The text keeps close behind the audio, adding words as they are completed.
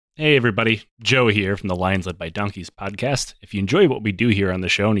Hey everybody, Joe here from the Lions Led by Donkeys podcast. If you enjoy what we do here on the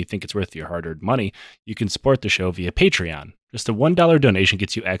show and you think it's worth your hard-earned money, you can support the show via Patreon. Just a $1 donation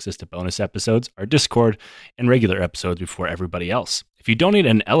gets you access to bonus episodes, our Discord, and regular episodes before everybody else. If you donate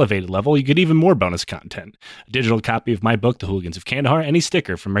at an elevated level, you get even more bonus content. A digital copy of my book, The Hooligans of Kandahar, and a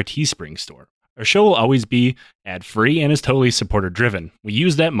sticker from our Teespring store. Our show will always be ad-free and is totally supporter-driven. We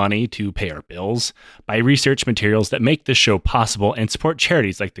use that money to pay our bills, buy research materials that make this show possible, and support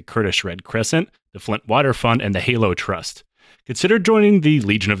charities like the Kurdish Red Crescent, the Flint Water Fund, and the Halo Trust. Consider joining the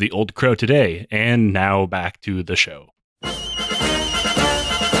Legion of the Old Crow today. And now back to the show.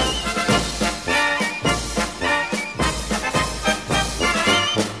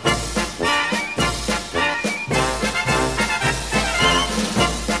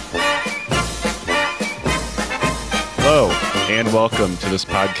 Hello, and welcome to this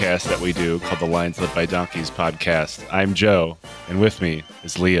podcast that we do called the Lions Led by Donkeys podcast. I'm Joe, and with me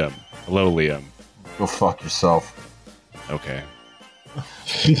is Liam. Hello, Liam. Go fuck yourself. Okay.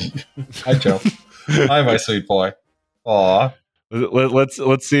 Hi, Joe. Hi, my sweet boy. Aw.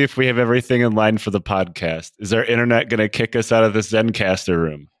 Let's see if we have everything in line for the podcast. Is our internet going to kick us out of the Zencaster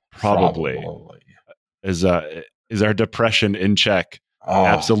room? Probably. Is our depression in check? Oh,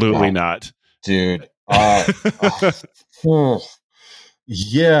 Absolutely God. not. Dude.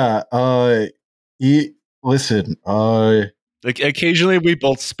 Yeah. Listen. Like occasionally we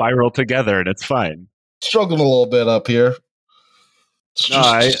both spiral together and it's fine. Struggling a little bit up here.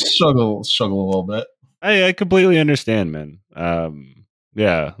 Struggle a little bit. I completely understand, man.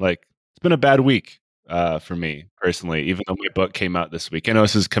 Yeah, like it's been a bad week for me personally, even though my book came out this week. I know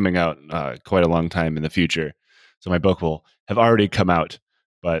this is coming out quite a long time in the future, so my book will have already come out.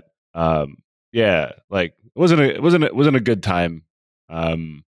 But yeah, like it wasn't a good time.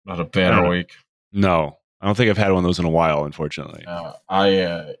 Not a banner week. No, I don't think I've had one of those in a while, unfortunately.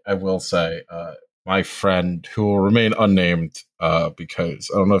 I will say, my friend, who will remain unnamed,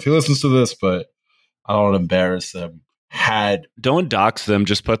 because I don't know if he listens to this, but I don't want to embarrass them. Don't dox them.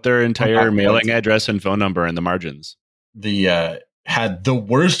 Just put their entire mailing address and phone number in the margins. Had the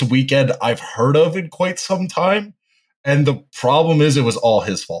worst weekend I've heard of in quite some time, and the problem is it was all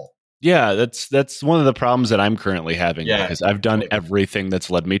his fault. Yeah, that's one of the problems that I'm currently having because I've done totally. Everything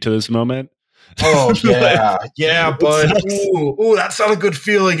that's led me to this moment. Oh yeah, bud. Ooh, that's not a good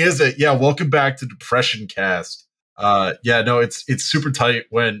feeling, is it? Yeah, welcome back to Depression Cast. Yeah, no, it's super tight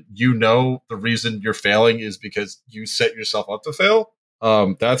when you know the reason you're failing is because you set yourself up to fail.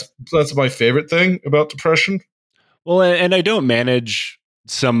 That's my favorite thing about depression. Well, and I don't manage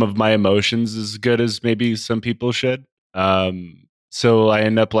some of my emotions as good as maybe some people should. So I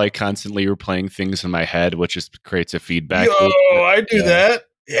end up like constantly replaying things in my head, which just creates a feedback loop. I do that.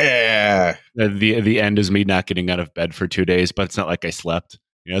 Yeah. The end is me not getting out of bed for 2 days, but it's not like I slept.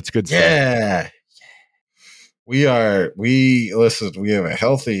 You know, it's good stuff. Yeah. We have a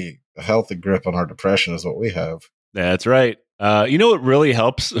healthy grip on our depression is what we have. That's right. You know what really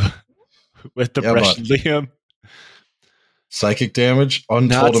helps with depression, Liam? Psychic damage,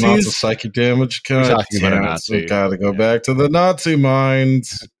 untold amounts of psychic damage. God damn it, we gotta go back to the Nazi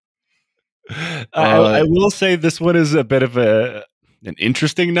minds. I will say this one is a bit of an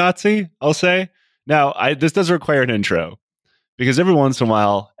interesting Nazi, I'll say. Now, this does require an intro because every once in a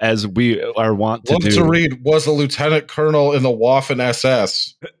while, as we are wont to read, was a lieutenant colonel in the Waffen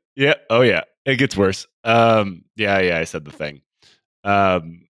SS. Yeah. Oh, yeah. It gets worse. Yeah. I said the thing.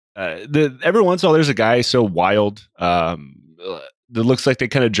 Every once in a while, there's a guy so wild that looks like they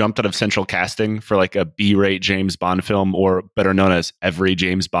kind of jumped out of central casting for like a B-rate James Bond film, or better known as every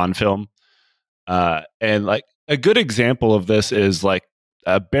James Bond film. And like a good example of this is like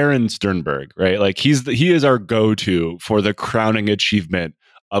Baron Sternberg, right? Like he is our go-to for the crowning achievement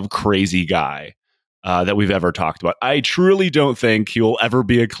of crazy guy that we've ever talked about. I truly don't think he will ever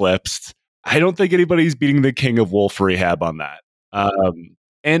be eclipsed. I don't think anybody's beating the king of Wolf Rehab on that.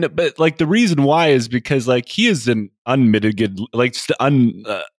 But like the reason why is because like he is an unmitigated,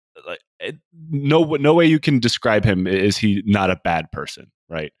 no way you can describe him is he not a bad person,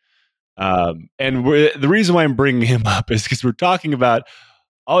 right? And the reason why I'm bringing him up is because we're talking about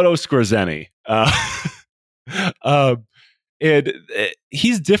Otto Skorzeny. And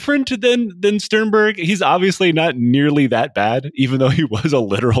he's different than Sternberg. He's obviously not nearly that bad, even though he was a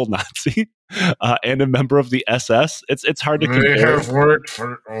literal Nazi and a member of the SS. It's hard to compare. They have worked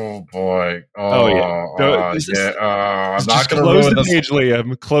for. Oh boy. I'm not going to close the page,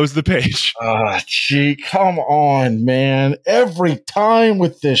 Liam. Close the page. Gee, come on, man! Every time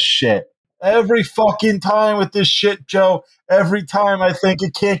with this shit. Every fucking time with this shit, Joe. Every time I think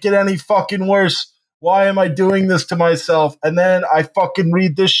it can't get any fucking worse. Why am I doing this to myself? And then I fucking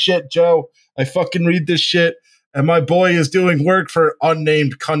read this shit, Joe. I fucking read this shit, and my boy is doing work for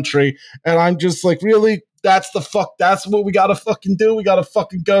unnamed country, and I'm just like, really? That's what we gotta fucking do? We gotta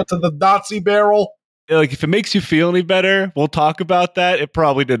fucking go to the Nazi barrel? Like, if it makes you feel any better, we'll talk about that. It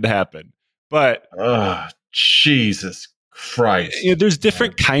probably didn't happen. But Jesus Christ. There's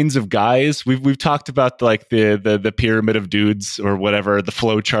different kinds of guys. We've talked about the pyramid of dudes or whatever, the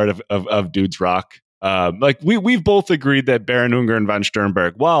flow chart of dudes rock. We've both agreed that Baron Unger and von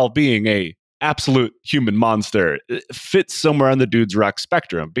Sternberg, while being a absolute human monster, fits somewhere on the dudes rock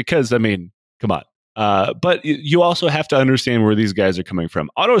spectrum. Because, I mean, come on. But you also have to understand where these guys are coming from.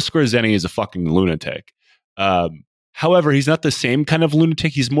 Otto Skorzeny is a fucking lunatic. However, he's not the same kind of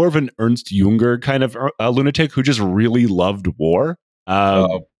lunatic. He's more of an Ernst Junger kind of lunatic who just really loved war.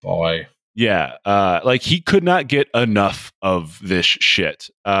 Oh, boy. Yeah. He could not get enough of this shit.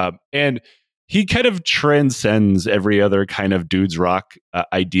 And he kind of transcends every other kind of dudes rock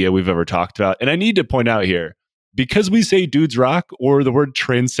idea we've ever talked about. And I need to point out here, because we say dudes rock or the word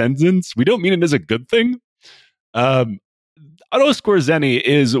transcendence, we don't mean it as a good thing. Otto Skorzeny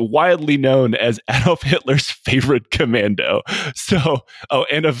is widely known as Adolf Hitler's favorite commando.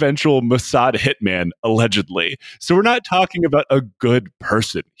 And eventual Mossad hitman, allegedly. So we're not talking about a good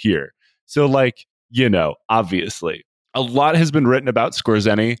person here. So, obviously, a lot has been written about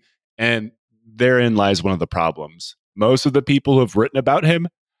Skorzeny, and therein lies one of the problems. Most of the people who have written about him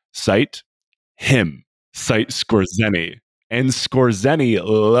cite Skorzeny. And Skorzeny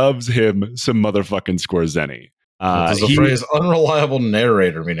loves him some motherfucking Skorzeny. Does the phrase unreliable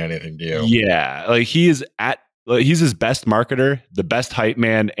narrator mean anything to you? Yeah, he's his best marketer, the best hype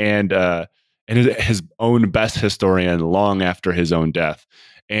man, and his own best historian long after his own death.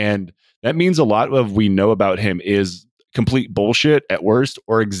 And that means a lot of we know about him is complete bullshit at worst,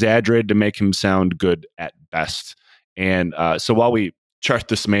 or exaggerated to make him sound good at best. And so while we chart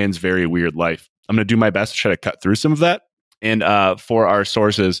this man's very weird life, I'm going to do my best to try to cut through some of that. And for our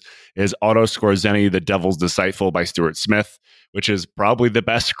sources is Otto Skorzeny, The Devil's Disciple by Stuart Smith, which is probably the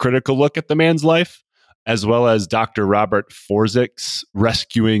best critical look at the man's life, as well as Dr. Robert Forsick's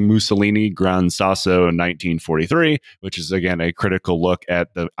Rescuing Mussolini, Gran Sasso, 1943, which is, again, a critical look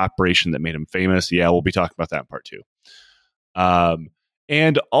at the operation that made him famous. Yeah, we'll be talking about that in part 2.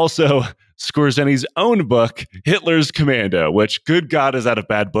 And also Skorzeny's own book, Hitler's Commando, which, good God, is that a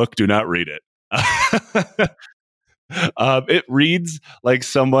bad book? Do not read it. It reads like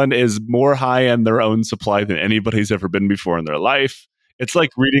someone is more high on their own supply than anybody's ever been before in their life. It's like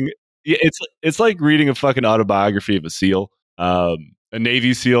reading. It's like reading a fucking autobiography of a SEAL, a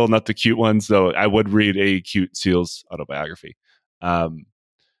Navy SEAL, not the cute ones. Though I would read a cute SEAL's autobiography. There's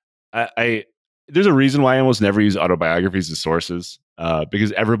a reason why I almost never use autobiographies as sources,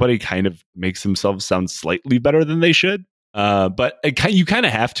 because everybody kind of makes themselves sound slightly better than they should. But you kind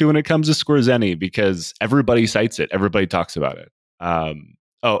of have to when it comes to Skorzeny, because everybody cites it. Everybody talks about it. And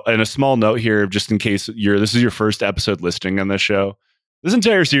a small note here, just in case this is your first episode listening on this show. This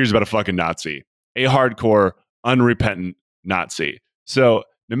entire series is about a fucking Nazi, a hardcore, unrepentant Nazi. So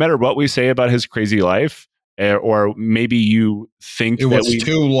no matter what we say about his crazy life, or maybe you think it was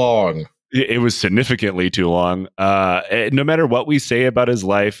too long. It was significantly too long. No matter what we say about his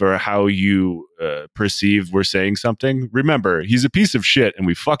life or how you perceive we're saying something, remember, he's a piece of shit and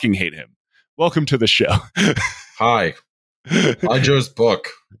we fucking hate him. Welcome to the show. Hi. I Joe's book.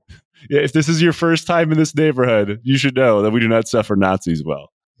 Yeah, if this is your first time in this neighborhood, you should know that we do not suffer Nazis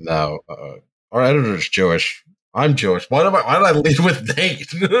well. No. Our editor's Jewish. I'm Jewish. Why did I lead with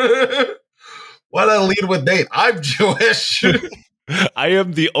Nate? Why did I lead with Nate? I'm Jewish. I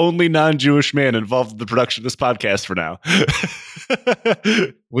am the only non-Jewish man involved in the production of this podcast for now.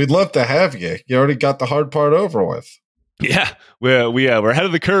 We'd love to have you. You already got the hard part over with. Yeah, we're ahead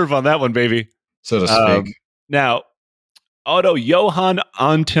of the curve on that one, baby. So to speak. Now, Otto Johann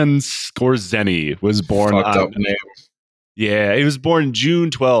Anton Skorzeny was born Fucked up name. Yeah, he was born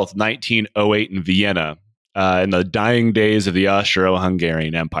June 12th, 1908 in Vienna, in the dying days of the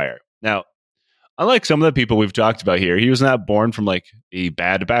Austro-Hungarian Empire. Now, unlike some of the people we've talked about here, he was not born from a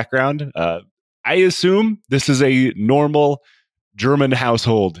bad background. I assume this is a normal German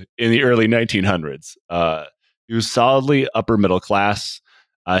household in the early 1900s. He was solidly upper middle class.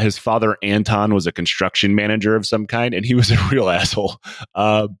 His father, Anton, was a construction manager of some kind, and he was a real asshole.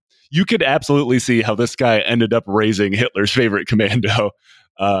 You could absolutely see how this guy ended up raising Hitler's favorite commando.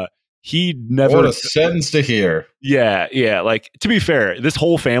 He never. What a sentence to hear. Yeah. To be fair, this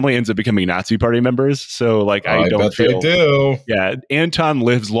whole family ends up becoming Nazi Party members. So, I don't bet feel. They do. Yeah, Anton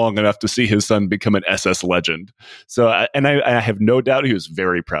lives long enough to see his son become an SS legend. So, and I have no doubt he was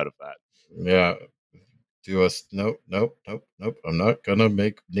very proud of that. Yeah, Do us. Nope. I'm not gonna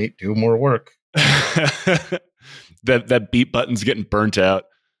make Nate do more work. that beat button's getting burnt out.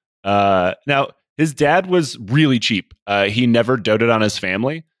 Now, his dad was really cheap. He never doted on his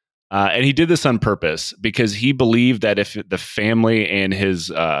family. And he did this on purpose because he believed that if the family and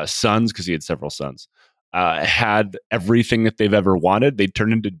his sons, because he had several sons, had everything that they've ever wanted, they'd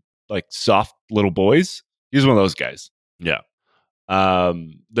turn into like soft little boys. He was one of those guys. Yeah.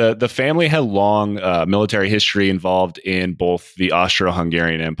 The family had long military history involved in both the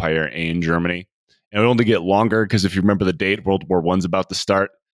Austro-Hungarian Empire and Germany. And it would only get longer because if you remember the date, World War I's about to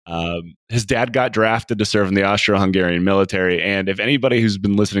start. His dad got drafted to serve in the Austro-Hungarian military. And if anybody who's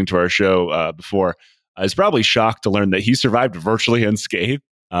been listening to our show before is probably shocked to learn that he survived virtually unscathed.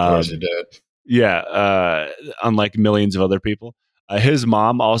 Of course he did. Yeah, unlike millions of other people. His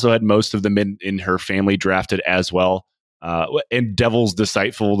mom also had most of them in her family drafted as well. And Devil's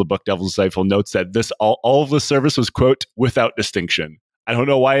Disciple, the book Devil's Disciple, notes that this all of the service was, quote, without distinction. I don't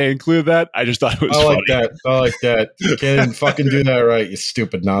know why I included that. I just thought it was funny. I like that. You can't fucking do that right, you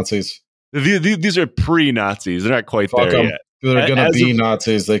stupid Nazis. These are pre-Nazis. They're not quite Fuck there them. yet. They're going to be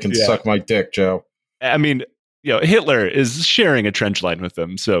Nazis. They can suck my dick, Joe. I mean, Hitler is sharing a trench line with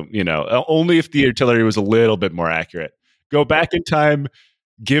them. So, only if the artillery was a little bit more accurate. Go back in time,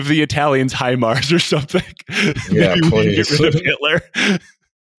 give the Italians HIMARS or something. Yeah, please. Get rid of Hitler.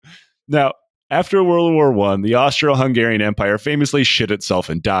 Now, after World War I, the Austro-Hungarian Empire famously shit itself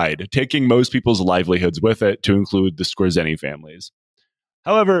and died, taking most people's livelihoods with it, to include the Skorzeny families.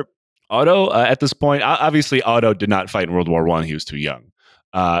 However, Otto, at this point, obviously Otto did not fight in World War I. He was too young.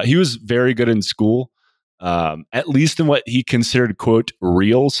 He was very good in school, at least in what he considered, quote,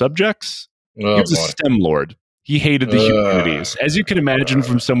 real subjects. He was a STEM lord. He hated the humanities. As you can imagine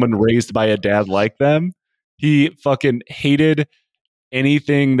from someone raised by a dad like them, he fucking hated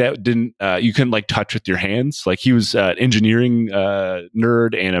anything that didn't you couldn't like touch with your hands. Like he was an engineering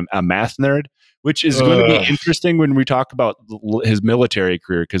nerd and a math nerd, which is going to be interesting when we talk about his military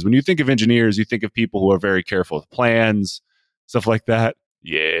career. Because when you think of engineers, you think of people who are very careful with plans, stuff like that.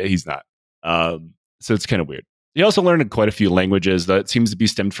 Yeah, he's not. So it's kind of weird. He also learned quite a few languages that seems to be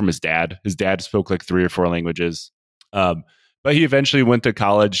stemmed from his dad. His dad spoke like 3 or 4 languages. But he eventually went to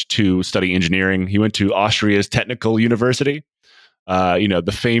college to study engineering. He went to Austria's Technical University.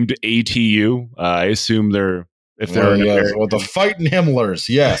 The famed ATU. I assume they're the fighting Himmlers,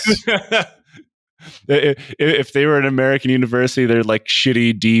 yes. If they were an American university, they're like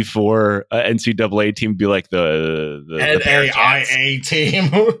shitty D4 NCAA team would be like the NAIA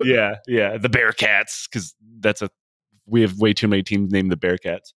team. yeah, the Bearcats, because we have way too many teams named the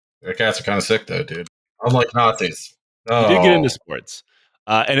Bearcats. Bearcats are kind of sick though, dude. Unlike Nazis. He did get into sports.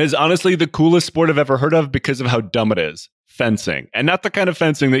 And is honestly the coolest sport I've ever heard of because of how dumb it is. Fencing. And not the kind of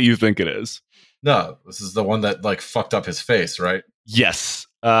fencing that you think it is. No, this is the one that like fucked up his face, right? Yes.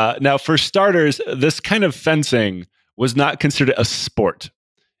 Now, for starters, this kind of fencing was not considered a sport.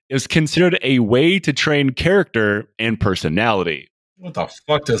 It was considered a way to train character and personality. What the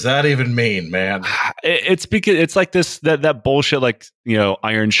fuck does that even mean, man? It's because it's like this that bullshit, like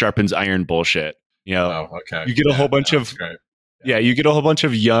iron sharpens iron bullshit. Okay. You get a whole bunch of you get a whole bunch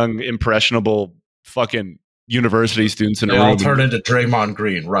of young, impressionable fucking university students in a room. They all turn into Draymond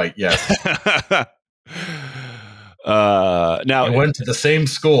Green, right? Yes. Now you went to the same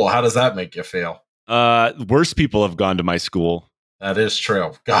school. How does that make you feel? Worse people have gone to my school. That is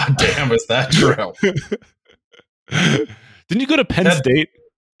true. God damn, is that true? Didn't you go to Penn State?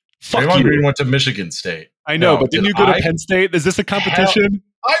 Draymond Green went to Michigan State. I know, but didn't you go to Penn State? Is this a competition?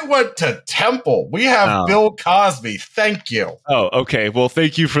 I went to Temple. We have Bill Cosby. Thank you. Oh, okay. Well,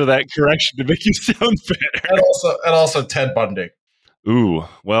 thank you for that correction to make you sound better. And also Ted Bundy. Ooh,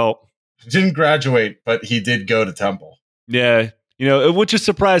 well. He didn't graduate, but he did go to Temple. Yeah. Which is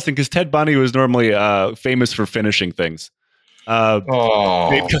surprising because Ted Bundy was normally famous for finishing things. They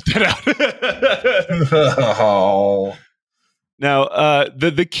cut that out. Now,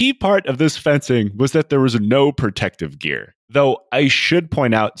 the key part of this fencing was that there was no protective gear. Though I should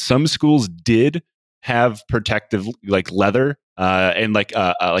point out, some schools did have protective, like leather and like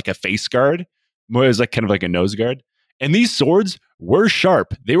a face guard. It was like kind of like a nose guard. And these swords were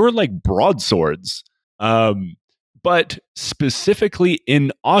sharp. They were like broadswords. But specifically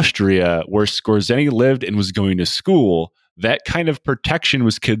in Austria, where Skorzeny lived and was going to school, that kind of protection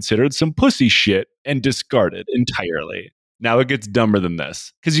was considered some pussy shit and discarded entirely. Now it gets dumber than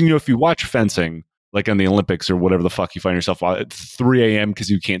this. Because, if you watch fencing, like on the Olympics or whatever the fuck you find yourself at 3 a.m. because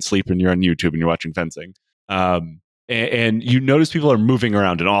you can't sleep and you're on YouTube and you're watching fencing. And you notice people are moving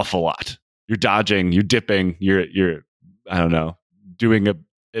around an awful lot. You're dodging, you're dipping, you're I don't know, doing a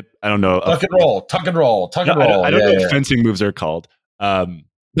I don't know. Tuck and roll, tuck and roll, tuck and roll. I don't know what fencing moves are called.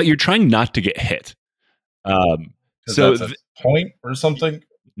 But you're trying not to get hit. So that's a point or something?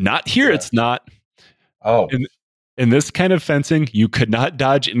 Not here, it's not. Oh. In this kind of fencing, you could not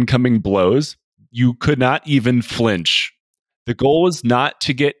dodge incoming blows. You could not even flinch. The goal was not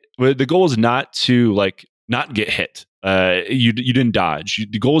to like not get hit. You didn't dodge.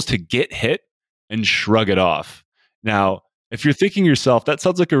 The goal is to get hit and shrug it off. Now, if you're thinking yourself, that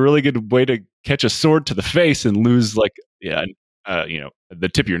sounds like a really good way to catch a sword to the face and lose the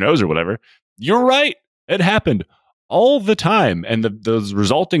tip of your nose or whatever. You're right. It happened all the time. And those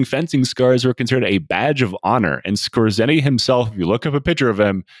resulting fencing scars were considered a badge of honor. And Skorzeny himself, if you look up a picture of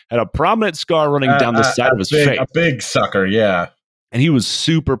him, had a prominent scar running down the side of his face. A big sucker, yeah. And he was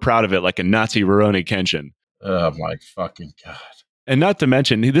super proud of it, like a Nazi Rurouni Kenshin. Oh my fucking God. And not to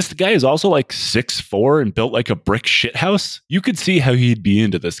mention, this guy is also like 6'4" and built like a brick shithouse. You could see how he'd be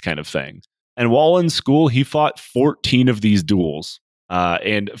into this kind of thing. And while in school, he fought 14 of these duels.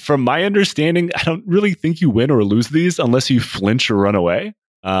 And from my understanding, I don't really think you win or lose these unless you flinch or run away.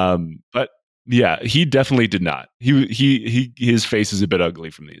 But yeah, he definitely did not. His face is a bit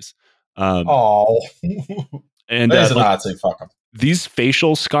ugly from these. And there's a Nazi. Fuck him. These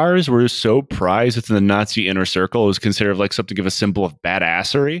facial scars were so prized within the Nazi inner circle. It was considered like something of a symbol of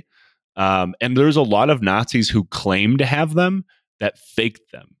badassery. And there's a lot of Nazis who claim to have them that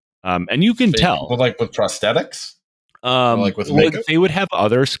faked them. And you can tell. Like with prosthetics? Like with makeup? They would have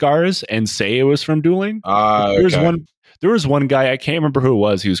other scars and say it was from dueling. There was one guy, I can't remember who it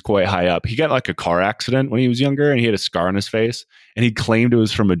was. He was quite high up. He got like a car accident when he was younger, and he had a scar on his face, and he claimed it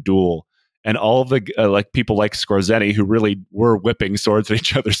was from a duel. And all of the like people like Skorzeny, who really were whipping swords at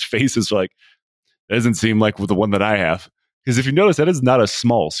each other's faces, were like, that doesn't seem like the one that I have. Because if you notice, that is not a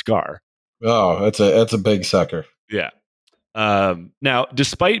small scar. Oh, that's a big sucker. Yeah. Now,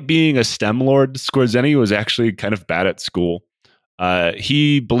 despite being a STEM lord, Skorzeny was actually kind of bad at school.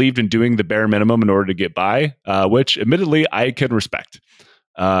 He believed in doing the bare minimum in order to get by, which admittedly I can respect.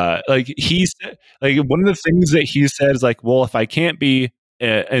 Like he said, like one of the things that he said is like, well, if I can't be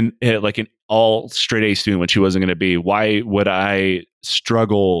like an all straight A student, which he wasn't going to be, why would I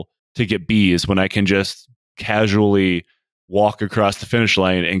struggle to get B's when I can just casually walk across the finish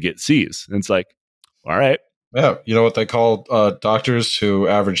line and get C's? And it's like, all right. Yeah, you know what they call doctors who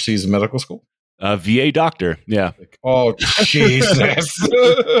average C's in medical school? VA doctor, yeah. Like, oh, Jesus.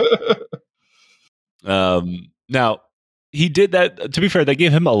 Now, he did that, to be fair, they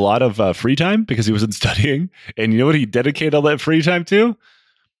gave him a lot of free time because he wasn't studying. And you know what he dedicated all that free time to?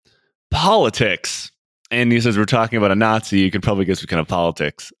 Politics. And he says, we're talking about a Nazi, you can probably guess what kind of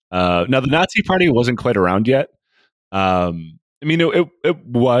politics. Now, the Nazi Party wasn't quite around yet. I mean, it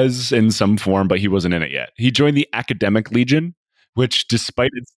was in some form, but he wasn't in it yet. He joined the Academic Legion, which,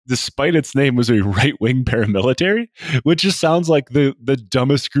 despite its name, was a right-wing paramilitary, which just sounds like the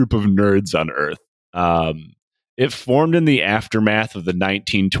dumbest group of nerds on earth. It formed in the aftermath of the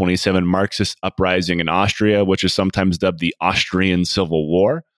 1927 Marxist uprising in Austria, which is sometimes dubbed the Austrian Civil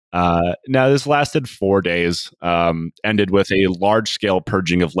War. Now, this lasted 4 days, ended with a large-scale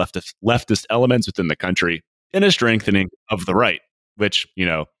purging of leftist elements within the country, and a strengthening of the right, which, you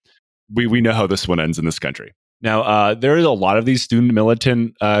know, we know how this one ends in this country. Now, there is a lot of these student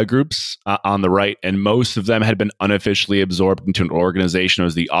militant groups on the right, and most of them had been unofficially absorbed into an organization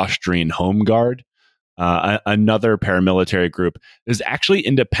as the Austrian Home Guard, another paramilitary group that is actually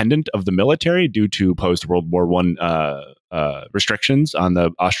independent of the military due to post-World War I restrictions on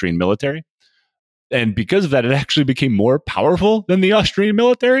the Austrian military. And because of that, it actually became more powerful than the Austrian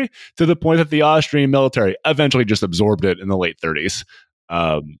military, to the point that the Austrian military eventually just absorbed it in the late 30s.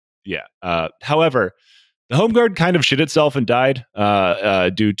 However, the Home Guard kind of shit itself and died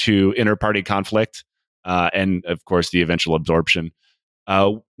due to inter-party conflict and, of course, the eventual absorption.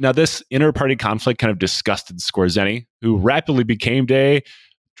 Now, this inter-party conflict kind of disgusted Skorzeny, who rapidly became a,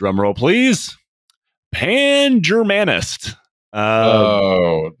 drumroll please, pan-Germanist.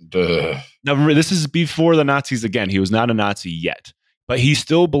 Now, remember, this is before the Nazis again. He was not a Nazi yet, but he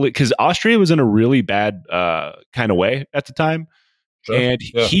still believed, because Austria was in a really bad kind of way at the time. Sure. And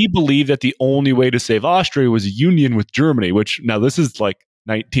he believed that the only way to save Austria was a union with Germany, which now this is like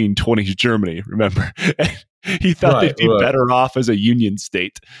 1920s Germany, remember? He thought they'd be better off as a union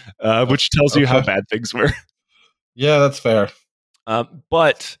state, which tells you how bad things were. Yeah, that's fair.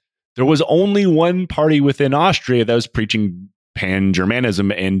 But there was only one party within Austria that was preaching pan-Germanism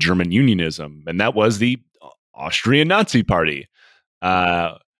and German unionism, and that was the Austrian Nazi Party,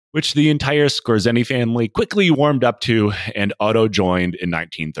 which the entire Skorzeny family quickly warmed up to, and Otto joined in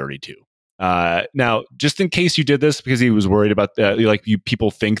 1932. Now, just in case you did this because he was worried about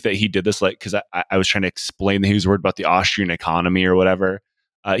people think that he did this, like, because I was trying to explain that he was worried about the Austrian economy or whatever.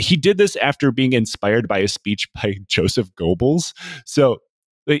 He did this after being inspired by a speech by Joseph Goebbels. So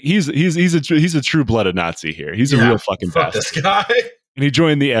like, he's a true-blooded Nazi here. He's a real fucking bastard. This guy. And he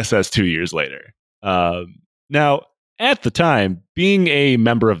joined the SS 2 years later. Now, at the time, being a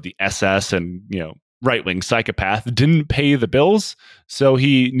member of the SS and right-wing psychopath didn't pay the bills, so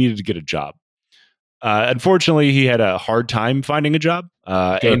he needed to get a job. Unfortunately, he had a hard time finding a job,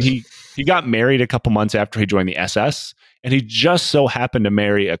 and he got married a couple months after he joined the SS, and he just so happened to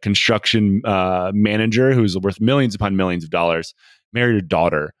marry a construction manager who's worth millions upon millions of dollars, married a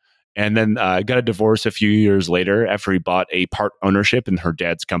daughter, and then got a divorce a few years later after he bought a part ownership in her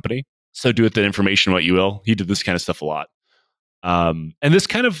dad's company. So do with that information what you will. He did this kind of stuff a lot. And this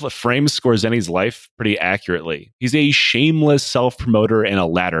kind of frames Skorzeny's life pretty accurately. He's a shameless self-promoter and a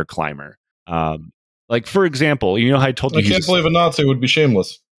ladder climber. Like, for example, how I told you... I can't believe a Nazi would be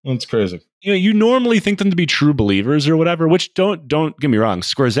shameless. That's crazy. You normally think them to be true believers or whatever, which don't get me wrong.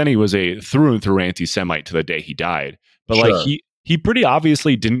 Skorzeny was a through and through anti-Semite to the day he died. But sure. like he pretty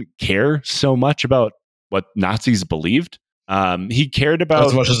obviously didn't care so much about what Nazis believed. He cared about...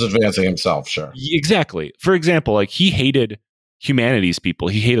 as much as advancing himself, sure. Exactly. For example, like he hated humanities people.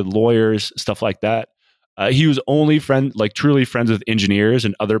 He hated lawyers, stuff like that. He was only truly friends with engineers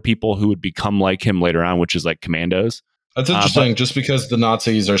and other people who would become like him later on, which is like commandos. That's interesting. Just because the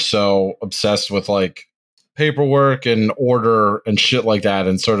Nazis are so obsessed with like paperwork and order and shit like that,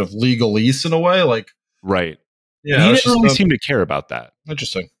 and sort of legalese in a way, like right. Yeah, he didn't really seem to care about that.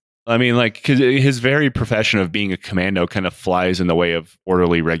 Interesting. I mean, like, because his very profession of being a commando kind of flies in the way of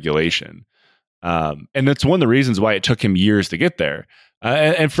orderly regulation. And that's one of the reasons why it took him years to get there.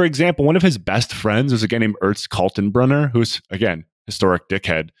 And for example, one of his best friends was a guy named Ernst Kaltenbrunner, who's, again, historic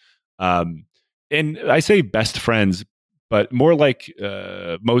dickhead. And I say best friends, but more like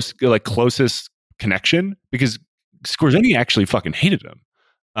most like closest connection, because Skorzeny actually fucking hated him.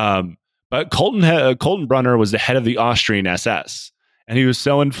 But Kaltenbrunner was the head of the Austrian SS. And he was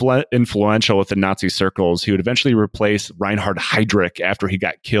so influential with the Nazi circles, he would eventually replace Reinhard Heydrich after he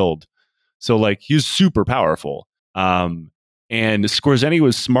got killed. So, like, he was super powerful. And Skorzeny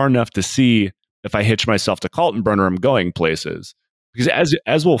was smart enough to see, if I hitch myself to Kaltenbrunner, I'm going places. Because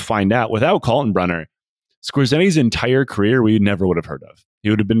as we'll find out, without Kaltenbrunner, Skorzeny's entire career we never would have heard of. He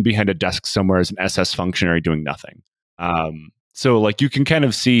would have been behind a desk somewhere as an SS functionary doing nothing. So, like, you can kind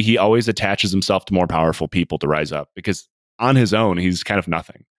of see he always attaches himself to more powerful people to rise up, because on his own, he's kind of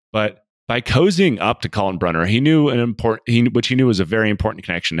nothing. But by cozying up to Kaltenbrunner, he knew which he knew was a very important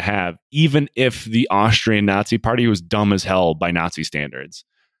connection to have, even if the Austrian Nazi Party was dumb as hell by Nazi standards.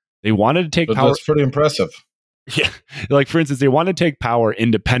 They wanted to take power. That's pretty impressive. Yeah. Like, for instance, they wanted to take power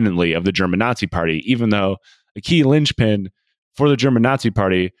independently of the German Nazi Party, even though a key linchpin for the German Nazi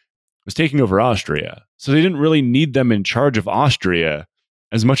Party was taking over Austria. So they didn't really need them in charge of Austria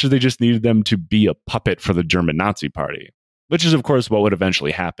as much as they just needed them to be a puppet for the German Nazi Party, which is, of course, what would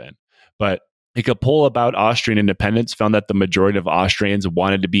eventually happen. But like a poll about Austrian independence found that the majority of Austrians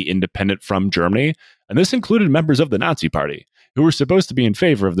wanted to be independent from Germany, and this included members of the Nazi Party, who were supposed to be in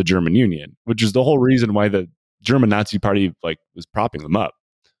favor of the German Union, which is the whole reason why the German Nazi Party was propping them up.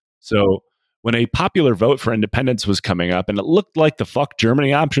 So when a popular vote for independence was coming up and it looked like the fuck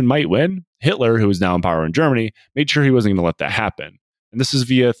Germany option might win, Hitler, who was now in power in Germany, made sure he wasn't going to let that happen. And this is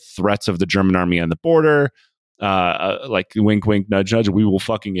via threats of the German army on the border, like wink, wink, nudge, nudge, we will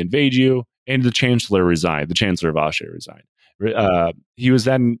fucking invade you. And the Chancellor resigned. The Chancellor of Austria resigned. He was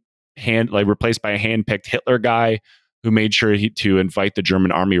then replaced by a hand-picked Hitler guy who made sure to invite the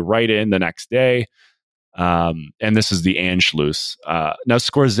German army right in the next day. And this is the Anschluss. Now,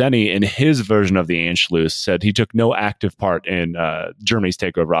 Skorzeny, in his version of the Anschluss, said he took no active part in Germany's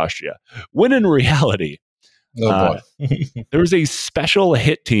takeover of Austria, when in reality, oh boy. There was a special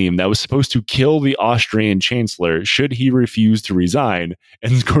hit team that was supposed to kill the Austrian chancellor should he refuse to resign,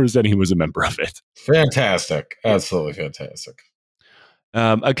 and Skorzeny was a member of it. Fantastic. Absolutely fantastic.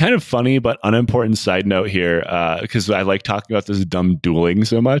 A kind of funny but unimportant side note here, because I like talking about this dumb dueling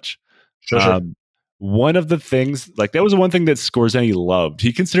so much. Sure. One of the things, like, that was one thing that Skorzeny loved.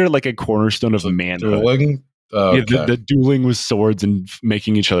 He considered it like a cornerstone of manhood. Dueling? Okay. Yeah, the dueling with swords and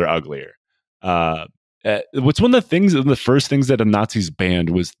making each other uglier. What's one of the first things that the Nazis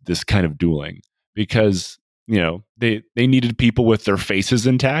banned was this kind of dueling, because they needed people with their faces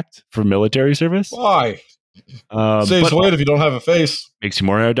intact for military service. Why? Saves weight if you don't have a face. Makes you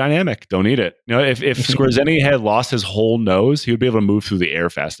more aerodynamic. Don't need it. If Skorzeny had lost his whole nose, he would be able to move through the air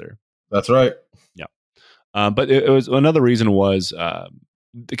faster. That's right. Yeah. But it was another reason was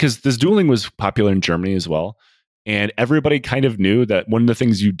because this dueling was popular in Germany as well. And everybody kind of knew that one of the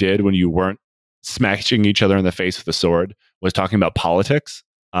things you did when you weren't smashing each other in the face with a sword was talking about politics.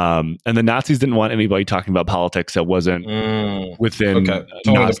 And the Nazis didn't want anybody talking about politics that wasn't within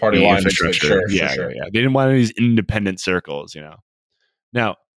the party line infrastructure. Yeah. They didn't want any of these independent circles, you know.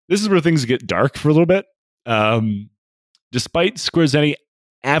 Now, this is where things get dark for a little bit. Despite Skorzeny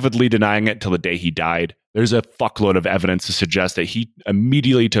avidly denying it till the day he died, there's a fuckload of evidence to suggest that he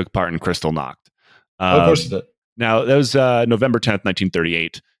immediately took part in Kristallnacht. Of course he did. Now, that was November 10th,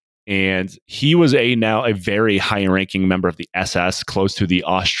 1938. And he was now a very high-ranking member of the SS, close to the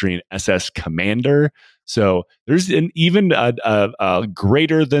Austrian SS commander. So there's even a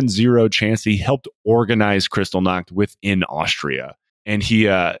greater than zero chance he helped organize Kristallnacht within Austria. And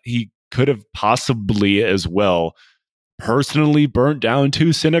he could have possibly as well personally burnt down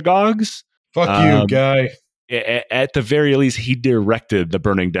 2 synagogues. Fuck you, guy. At the very least, he directed the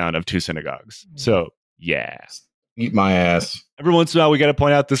burning down of 2 synagogues. So, yeah. Eat my ass. Every once in a while, we got to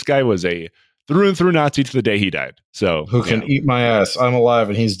point out this guy was a through and through Nazi to the day he died. So, who can eat my ass? I'm alive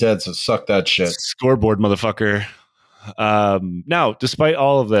and he's dead, so suck that shit. Scoreboard, motherfucker. Now, despite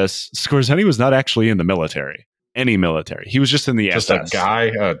all of this, Skorzeny was not actually in the military. Any military. He was just in the SS. Just a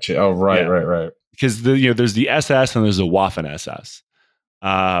guy? Right. Because there's the SS and there's the Waffen SS.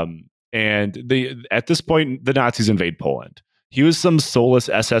 And at this point, the Nazis invade Poland. He was some soulless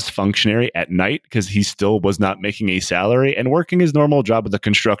SS functionary at night because he still was not making a salary and working his normal job at the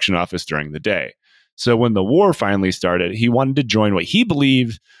construction office during the day. So when the war finally started, he wanted to join what he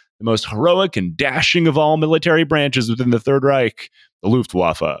believed the most heroic and dashing of all military branches within the Third Reich, the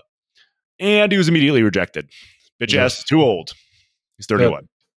Luftwaffe. And he was immediately rejected. Bitch ass, too old. He's 31.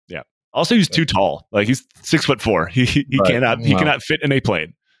 Yeah. Also, he's too tall. Like, he's 6'4". He cannot fit in a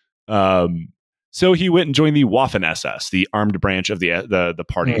plane. So he went and joined the Waffen SS, the armed branch of the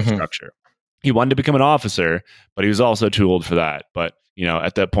party structure. He wanted to become an officer, but he was also too old for that. But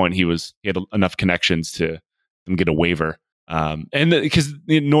at that point, he had enough connections to get a waiver. Because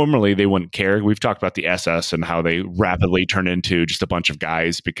normally they wouldn't care. We've talked about the SS and how they rapidly turn into just a bunch of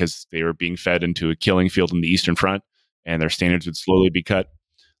guys because they were being fed into a killing field in the Eastern Front, and their standards would slowly be cut.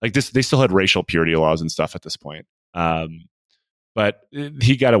 Like this, they still had racial purity laws and stuff at this point. But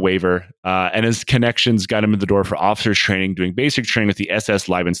he got a waiver, and his connections got him in the door for officers training, doing basic training with the SS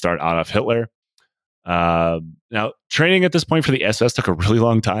Leibstadt Adolf Hitler. Now, training at this point for the SS took a really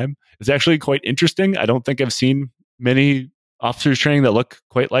long time. It's actually quite interesting. I don't think I've seen many officers training that look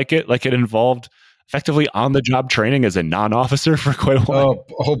quite like it. Like, it involved effectively on-the-job training as a non-officer for quite a while.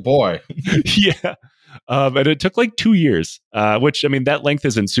 Oh boy. Yeah. And it took like 2 years, which, I mean, that length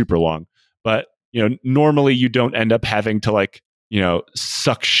isn't super long. But, normally you don't end up having to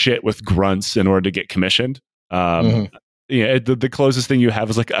suck shit with grunts in order to get commissioned. The closest thing you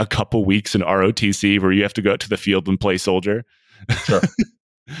have is like a couple weeks in ROTC where you have to go out to the field and play soldier. Sure.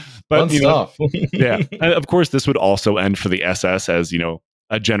 But fun stuff. Yeah. And of course, this would also end for the SS as,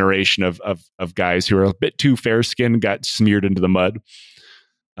 a generation of guys who are a bit too fair-skinned got smeared into the mud.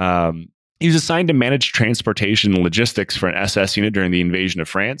 He was assigned to manage transportation and logistics for an SS unit during the invasion of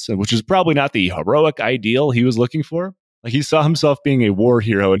France, which is probably not the heroic ideal he was looking for. Like, he saw himself being a war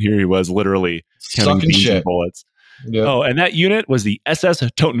hero, and here he was literally counting beans and bullets. Yep. Oh, and that unit was the SS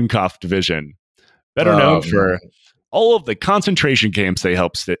Totenkopf Division, better known for all of the concentration camps they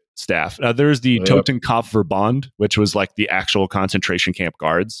helped staff. There's the Totenkopf Verband, which was like the actual concentration camp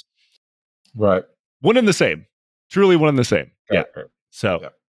guards. Right. One and the same. Truly one and the same. Yeah. So,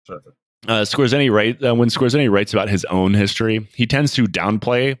 Skorzeny when Skorzeny writes about his own history, he tends to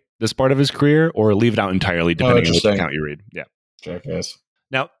downplay this part of his career or leave it out entirely, depending on which account you read. Yeah. Jackass.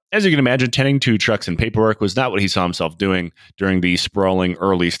 Now, as you can imagine, tending to trucks and paperwork was not what he saw himself doing during the sprawling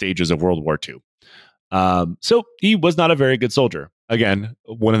early stages of World War II. So he was not a very good soldier. Again,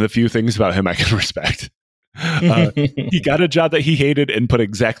 one of the few things about him I can respect. He got a job that he hated and put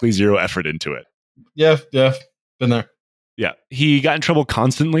exactly zero effort into it. Yeah. Been there. Yeah. He got in trouble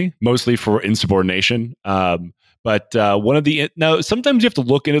constantly, mostly for insubordination. But now sometimes you have to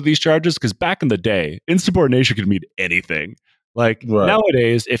look into these charges because back in the day, insubordination could mean anything. Like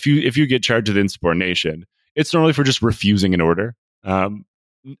nowadays, if you get charged with insubordination, it's normally for just refusing an order.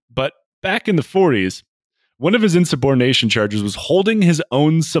 But back in the 40s, one of his insubordination charges was holding his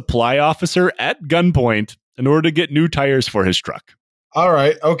own supply officer at gunpoint in order to get new tires for his truck. All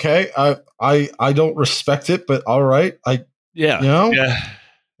right. Okay. I don't respect it, but all right. Yeah.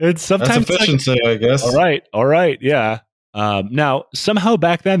 It's sometimes that's efficiency, I guess. All right. Yeah. Now, somehow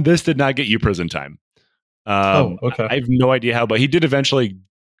back then, this did not get you prison time. Okay. I have no idea how, but he did eventually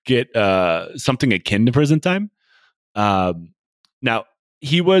get something akin to prison time. Now,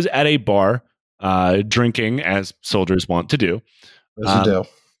 he was at a bar drinking, as soldiers want to do. As you do.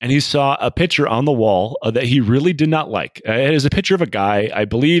 And he saw a picture on the wall that he really did not like. It is a picture of a guy, I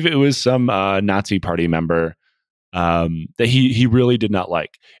believe it was some Nazi party member that he really did not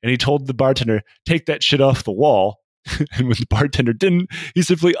like. And he told the bartender, take that shit off the wall. And when the bartender didn't, he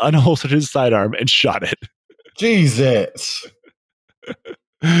simply unholstered his sidearm and shot it. Jesus.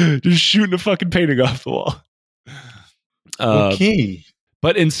 Just shooting a fucking painting off the wall. Okay.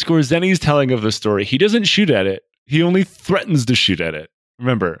 But in Skorzeni's telling of the story, he doesn't shoot at it. He only threatens to shoot at it.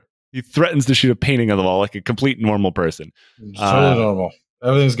 Remember, he threatens to shoot a painting on the wall like a complete normal person. Totally normal.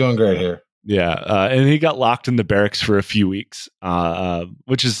 Everything's going great here. Yeah. And he got locked in the barracks for a few weeks,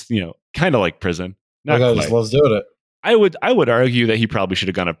 which is, kind of like prison. Not quite. Just loves doing it. I would argue that he probably should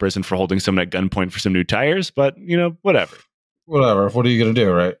have gone to prison for holding someone at gunpoint for some new tires, but, whatever. Whatever. What are you going to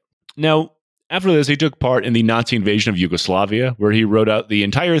do, right? Now, after this, he took part in the Nazi invasion of Yugoslavia, where he rode out the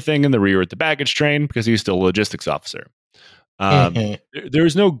entire thing in the rear at the baggage train because he was still a logistics officer.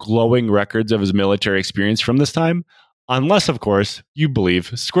 There's no glowing records of his military experience from this time, unless, of course, you believe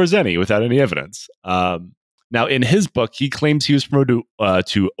Skorzeny without any evidence. Now, in his book, he claims he was promoted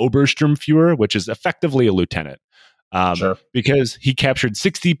to Obersturmführer, which is effectively a lieutenant, because he captured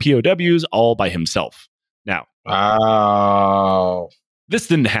 60 POWs all by himself. Now, wow. This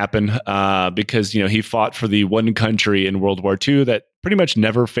didn't happen because, he fought for the one country in World War II that pretty much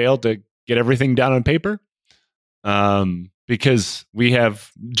never failed to get everything down on paper. Because we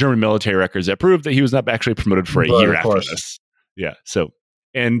have German military records that prove that he was not actually promoted for a year after this. Yeah. So,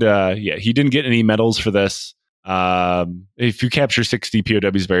 and he didn't get any medals for this. If you capture 60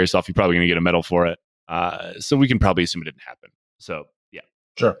 POWs by yourself, you're probably going to get a medal for it. So we can probably assume it didn't happen. So, yeah.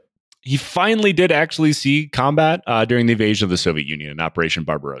 Sure. He finally did actually see combat during the invasion of the Soviet Union in Operation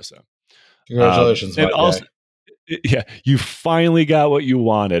Barbarossa. Congratulations, and also, yeah, you finally got what you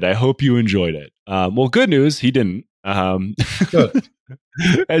wanted. I hope you enjoyed it. Well, good news, he didn't. Good.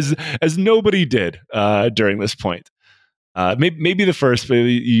 as nobody did during this point. Maybe the first, but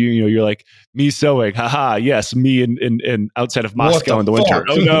you're like, me sewing, haha, yes, me in outside of Moscow in the winter.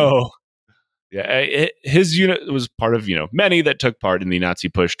 Oh no. Yeah, his unit was part of many that took part in the Nazi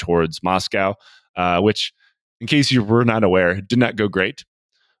push towards Moscow, which, in case you were not aware, did not go great.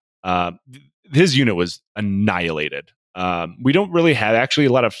 His unit was annihilated. We don't really have actually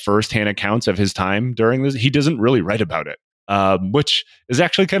a lot of firsthand accounts of his time during this. He doesn't really write about it, which is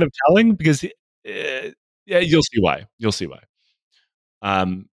actually kind of telling because, you'll see why. You'll see why.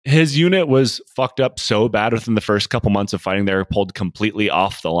 His unit was fucked up so bad within the first couple months of fighting. They were pulled completely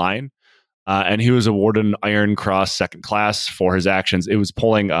off the line. And he was awarded an Iron Cross Second Class for his actions. It was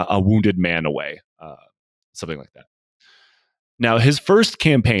pulling a wounded man away, something like that. Now, his first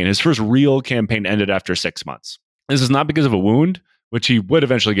real campaign ended after 6 months. This is not because of a wound, which he would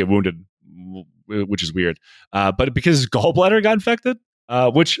eventually get wounded, which is weird, but because his gallbladder got infected,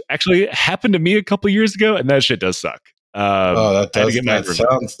 which actually happened to me a couple years ago, and that shit does suck. That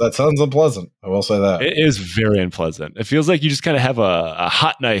sounds unpleasant. I will say that. It is very unpleasant. It feels like you just kind of have a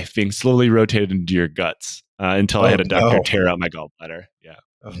hot knife being slowly rotated into your guts until I had a doctor tear out my gallbladder. Yeah.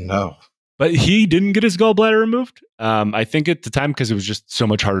 Oh, no. But he didn't get his gallbladder removed. I think at the time because it was just so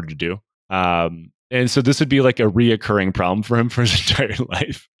much harder to do. And so this would be like a reoccurring problem for him for his entire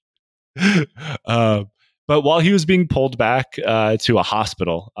life. But while he was being pulled back to a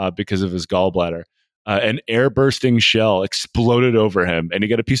hospital because of his gallbladder, an air-bursting shell exploded over him, and he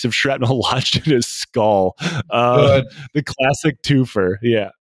got a piece of shrapnel lodged in his skull. The classic twofer, yeah.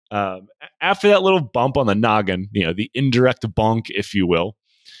 After that little bump on the noggin, the indirect bonk, if you will,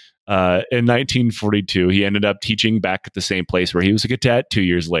 in 1942, he ended up teaching back at the same place where he was a cadet 2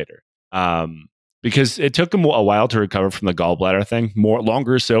 years later. Because it took him a while to recover from the gallbladder thing,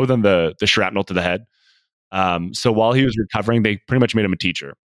 longer so than the shrapnel to the head. So while he was recovering, they pretty much made him a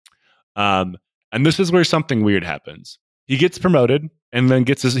teacher. And this is where something weird happens. He gets promoted and then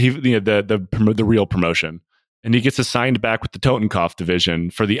gets the real promotion. And he gets assigned back with the Totenkopf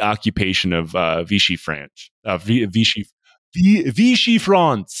division for the occupation of Vichy France. Vichy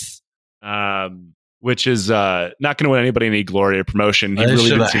France. Which is not going to win anybody any glory or promotion. He really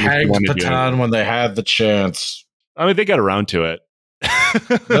didn't seem like Pétain when they had the chance. I mean, they got around to it.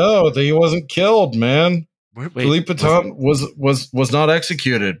 No, he wasn't killed, man. Philippe Pétain was not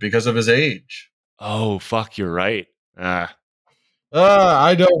executed because of his age. Oh, fuck! You're right. I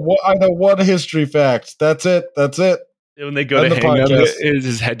know one history fact. That's it. When they go to hang him,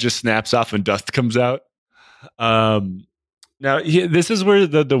 his head just snaps off and dust comes out. Now, this is where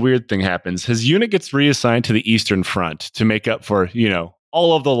the weird thing happens. His unit gets reassigned to the Eastern Front to make up for,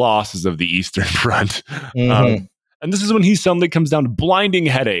 all of the losses of the Eastern Front. Mm-hmm. And this is when he suddenly comes down with blinding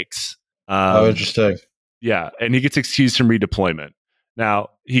headaches. Interesting. Yeah, and he gets excused from redeployment. Now,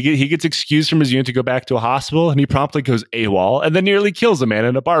 he gets excused from his unit to go back to a hospital, and he promptly goes AWOL and then nearly kills a man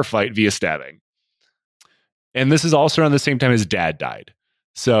in a bar fight via stabbing. And this is also around the same time his dad died.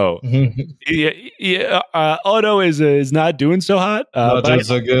 So, Otto is not doing so hot. Not doing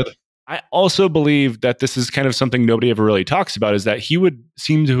so good. I also believe that this is kind of something nobody ever really talks about, is that he would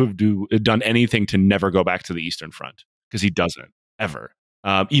seem to have done anything to never go back to the Eastern Front, because he doesn't, ever.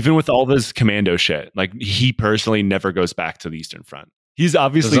 Even with all this commando shit, like, he personally never goes back to the Eastern Front. He's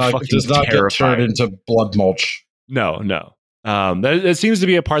obviously does not terrified. Get turned into blood mulch. No. That seems to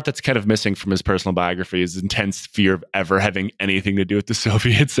be a part that's kind of missing from his personal biography, is intense fear of ever having anything to do with the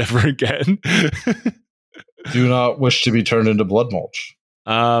Soviets ever again. Do not wish to be turned into blood mulch.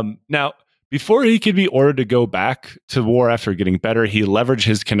 Now, before he could be ordered to go back to war after getting better, he leveraged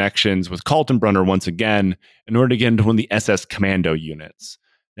his connections with Kaltenbrunner once again in order to get into one of the SS commando units.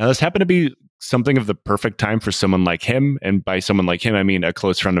 Now, this happened to be something of the perfect time for someone like him. And by someone like him, I mean a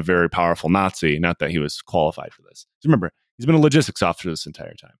close friend of a very powerful Nazi, not that he was qualified for this. Remember, he's been a logistics officer this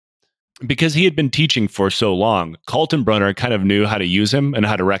entire time. Because he had been teaching for so long, Kaltenbrunner kind of knew how to use him and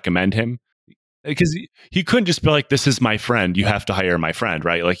how to recommend him. Because he couldn't just be like, this is my friend, you have to hire my friend,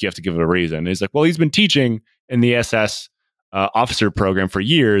 right? Like, you have to give it a reason. He's like, well, he's been teaching in the SS officer program for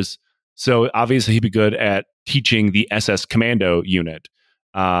years, so obviously he'd be good at teaching the SS commando unit.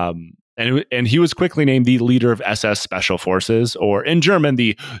 And he was quickly named the leader of SS Special Forces, or in German,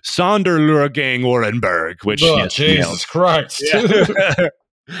 the Sonderlehrgang Orenburg, which Jesus Christ. Yeah.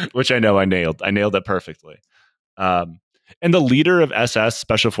 Which I know I nailed. I nailed it perfectly. And the leader of SS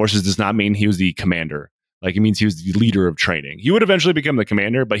Special Forces does not mean he was the commander. Like, it means he was the leader of training. He would eventually become the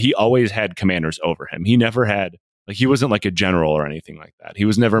commander, but he always had commanders over him. He never had, like, he wasn't like a general or anything like that. He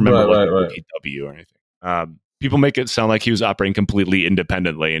was never a member of the PW or anything. People make it sound like he was operating completely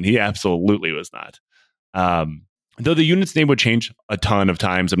independently, and he absolutely was not. Though the unit's name would change a ton of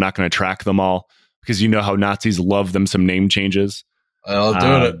times, I'm not going to track them all, because you know how Nazis love them some name changes. I'll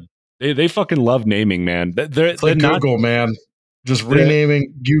do it. They fucking love naming, man. It's like Google, man. Just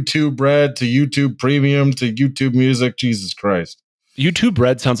renaming YouTube Red to YouTube Premium to YouTube Music. Jesus Christ. YouTube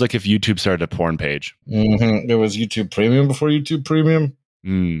Red sounds like if YouTube started a porn page. Mm-hmm. It was YouTube Premium before YouTube Premium.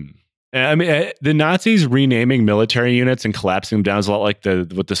 I mean, the Nazis renaming military units and collapsing them down is a lot like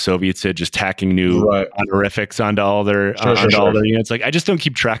what the Soviets did, just tacking new honorifics onto all their their units. Like, I just don't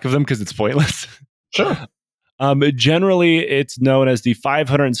keep track of them because it's pointless. Sure. Generally, it's known as the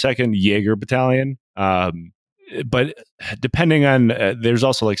 502nd Jaeger Battalion. But depending on, there's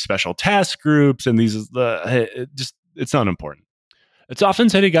also like special task groups, and these it's not important. It's often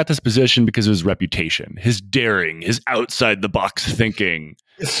said he got this position because of his reputation, his daring, his outside the box thinking.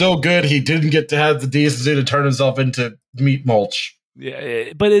 It's so good he didn't get to have the decency to turn himself into meat mulch.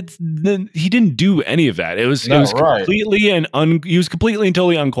 Yeah, but he didn't do any of that. It was completely he was completely and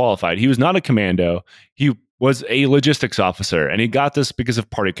totally unqualified. He was not a commando. He was a logistics officer, and he got this because of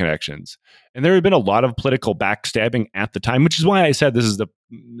party connections. And there had been a lot of political backstabbing at the time, which is why I said this is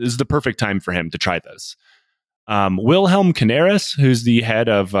the perfect time for him to try this. Wilhelm Canaris, who's the head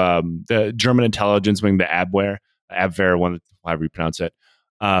of the German intelligence wing, the Abwehr, however you pronounce it.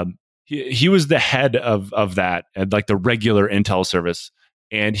 He was the head of that, and like the regular intel service,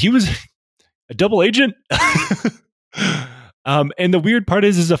 and he was a double agent. And the weird part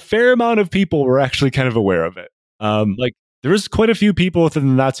is a fair amount of people were actually kind of aware of it. Like, there was quite a few people within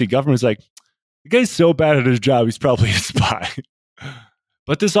the Nazi government like, the guy's so bad at his job, he's probably a spy.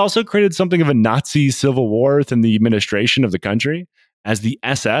 But this also created something of a Nazi civil war within the administration of the country, as the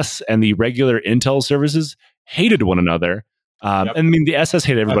SS and the regular intel services hated one another. And I mean, the SS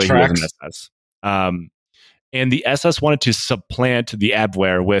hated everybody who wasn't SS. And the SS wanted to supplant the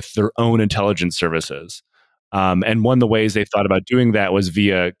Abwehr with their own intelligence services. And one of the ways they thought about doing that was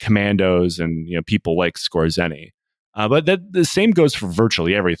via commandos and people like Skorzeny. But the same goes for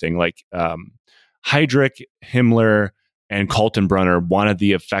virtually everything. Like Heydrich, Himmler, and Kaltenbrunner wanted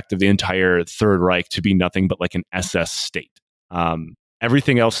the effect of the entire Third Reich to be nothing but like an SS state.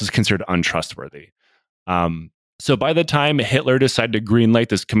 Everything else is considered untrustworthy. So by the time Hitler decided to greenlight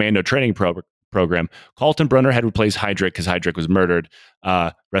this commando training program, Kaltenbrunner had replaced Heydrich because Heydrich was murdered.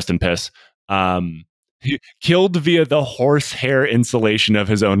 Rest in piss. He killed via the horsehair insulation of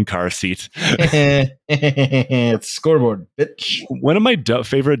his own car seat. It's scoreboard, bitch. One of my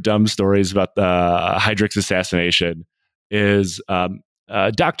favorite dumb stories about the Heydrich's assassination is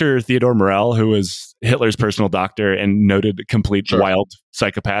Dr. Theodor Morell, who was Hitler's personal doctor and noted complete wild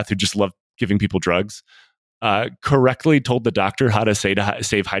psychopath who just loved giving people drugs, correctly told the doctor how to say to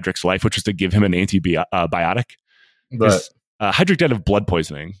save Heydrich's life, which was to give him an antibiotic. because Heydrich died of blood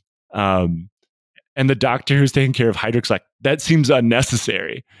poisoning. And the doctor who's taking care of Heydrich's like, that seems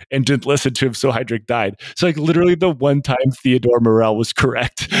unnecessary, and didn't listen to him, so Heydrich died. So like literally the one time Theodore Morell was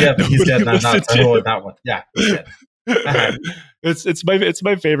correct. Yeah, but he's dead. Not totally that one. Yeah, he's dead. it's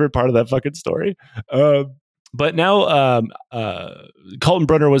my favorite part of that fucking story. But now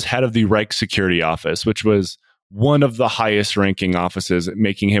Kaltenbrunner was head of the Reich Security Office, which was one of the highest ranking offices,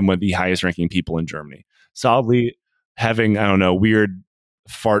 making him one of the highest ranking people in Germany. Solidly having, I don't know, weird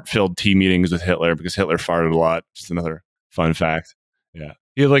fart-filled tea meetings with Hitler because Hitler farted a lot. Just another fun fact. Yeah.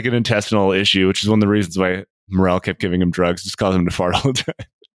 He had like an intestinal issue, which is one of the reasons why Morell kept giving him drugs, just causing him to fart all the time.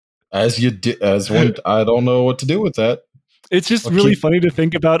 I don't know what to do with that. It's just really funny to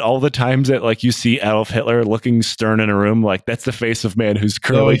think about all the times that like you see Adolf Hitler looking stern in a room, like that's the face of man who's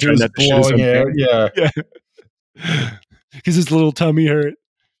currently trying not to shit his air. Yeah. Because his little tummy hurt.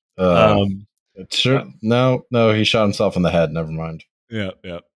 Sure. No, he shot himself in the head. Never mind. Yeah.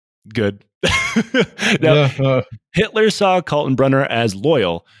 Good. Now, Hitler saw Kaltenbrunner as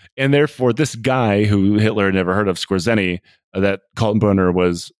loyal, and therefore this guy who Hitler had never heard of, Skorzeny, that Kaltenbrunner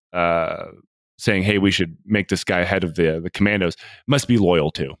was saying, hey, we should make this guy head of the commandos, must be loyal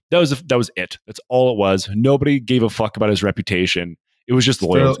to. That was it. That's all it was. Nobody gave a fuck about his reputation. It was just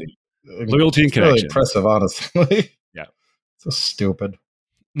loyalty. Loyalty and connection. Really impressive, honestly. Yeah. So stupid.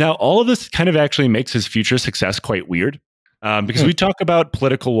 Now, all of this kind of actually makes his future success quite weird. Because we talk about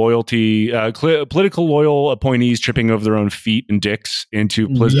political loyalty, political loyal appointees tripping over their own feet and dicks into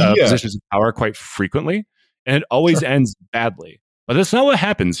positions of power quite frequently, and it always ends badly. But that's not what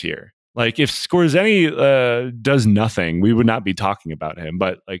happens here. Like, if Skorzeny does nothing, we would not be talking about him.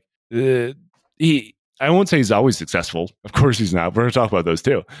 But like, I won't say he's always successful. Of course he's not. We're going to talk about those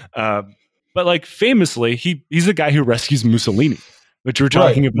too. But like, famously, he's the guy who rescues Mussolini, which we're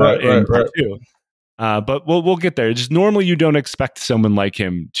talking about in part 2. But we'll get there. Just normally you don't expect someone like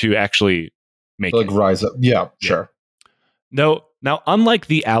him to actually make it. Rise up. Yeah, sure. No. Now, unlike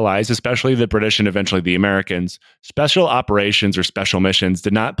the Allies, especially the British and eventually the Americans, special operations or special missions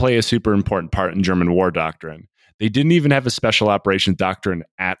did not play a super important part in German war doctrine. They didn't even have a special operations doctrine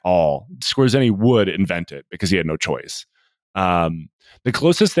at all. Skorzeny would invent it because he had no choice. The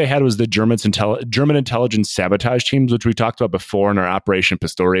closest they had was the German intelligence sabotage teams, which we talked about before in our Operation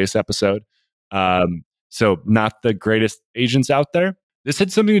Pistorius episode. So not the greatest agents out there. This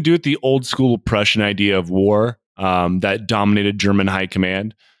had something to do with the old school Prussian idea of war that dominated German high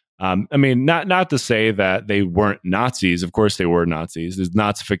command. I mean, not to say that they weren't Nazis. Of course they were Nazis. The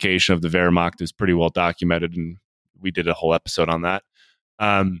Nazification of the Wehrmacht is pretty well documented, and we did a whole episode on that.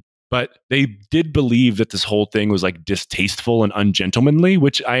 But they did believe that this whole thing was like distasteful and ungentlemanly,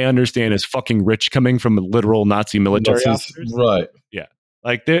 which I understand is fucking rich coming from literal Nazi military officers. Right. Yeah.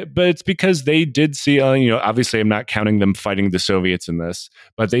 Like, but it's because they did see, obviously I'm not counting them fighting the Soviets in this,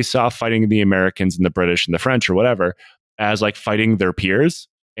 but they saw fighting the Americans and the British and the French or whatever as like fighting their peers.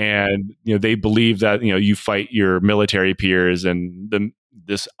 And, they believe that, you fight your military peers in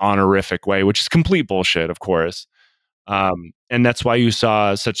this honorific way, which is complete bullshit, of course. And that's why you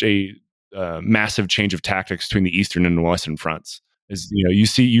saw such a massive change of tactics between the Eastern and Western fronts. Is, you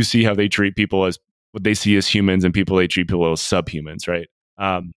see how they treat people as what they see as humans and people they treat people as subhumans, right?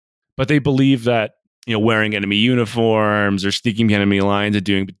 But they believe that, wearing enemy uniforms or sneaking behind enemy lines and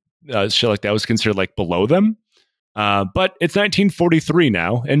doing shit like that was considered like below them. But it's 1943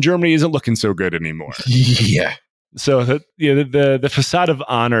 now, and Germany isn't looking so good anymore. Yeah. So the facade of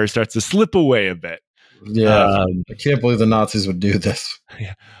honor starts to slip away a bit. Yeah. I can't believe the Nazis would do this.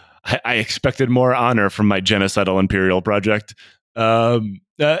 Yeah. I expected more honor from my genocidal imperial project. And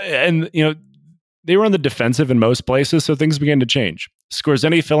they were on the defensive in most places, so things began to change.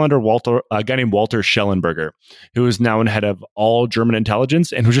 Skorzeny fell under a guy named Walter Schellenberger, who is now in head of all German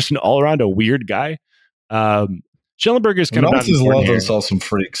intelligence and who's just an all-around a weird guy. Schellenberger is kind of Nazis love themselves some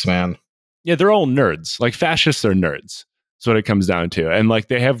freaks, man. Yeah, they're all nerds. Like, fascists are nerds. That's what it comes down to. And like,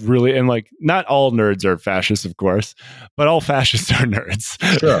 they have really, and like, not all nerds are fascists, of course, but all fascists are nerds.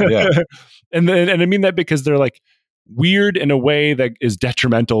 Sure, yeah. and I mean that because they're like weird in a way that is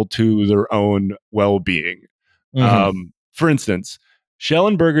detrimental to their own well-being. Mm-hmm. For instance,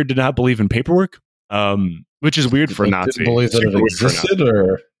 Schellenberger did not believe in paperwork, which is weird for a Nazi. Didn't believe that it existed,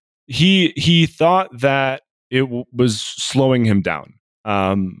 or he thought that it was slowing him down.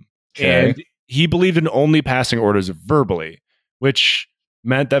 And he believed in only passing orders verbally, which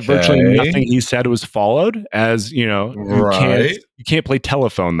meant that virtually nothing he said was followed, as you can't play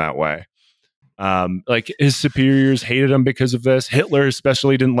telephone that way. Like, his superiors hated him because of this. Hitler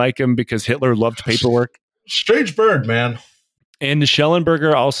especially didn't like him because Hitler loved paperwork. Strange bird, man. And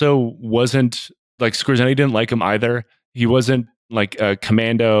Schellenberger also wasn't like Scorzeni didn't like him either. He wasn't like a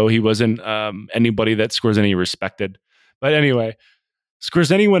commando. He wasn't anybody that Scorzeni respected. But anyway,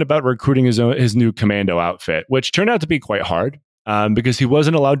 Scorzeni went about recruiting his new commando outfit, which turned out to be quite hard because he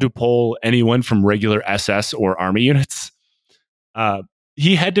wasn't allowed to pull anyone from regular SS or army units.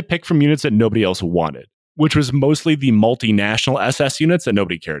 He had to pick from units that nobody else wanted, which was mostly the multinational SS units that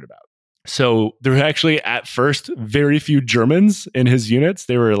nobody cared about. So there were actually, at first, very few Germans in his units.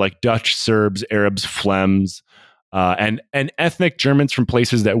 They were like Dutch, Serbs, Arabs, Flems, and ethnic Germans from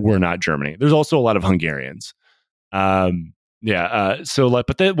places that were not Germany. There's also a lot of Hungarians. But that still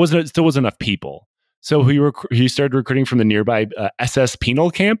wasn't enough people. So he started recruiting from the nearby SS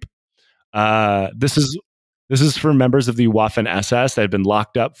penal camp. This is for members of the Waffen SS that had been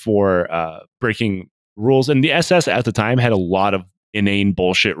locked up for breaking rules. And the SS at the time had a lot of inane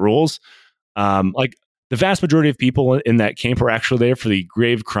bullshit rules. Like the vast majority of people in that camp were actually there for the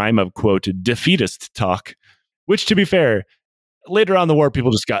grave crime of, quote, defeatist talk, which, to be fair, later on in the war,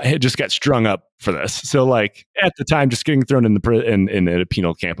 people just got strung up for this. So, like at the time, just getting thrown in a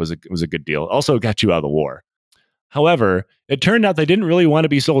penal camp was a good deal. Also, got you out of the war. However, it turned out they didn't really want to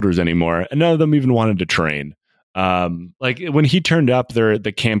be soldiers anymore, and none of them even wanted to train. Like when he turned up,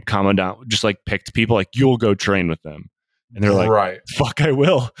 the camp commandant just like picked people like, you'll go train with them, and they're like, right, fuck, I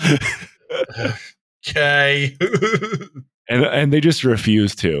will. Okay. And they just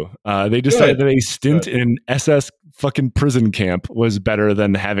refused to. They decided that a stint in SS fucking prison camp was better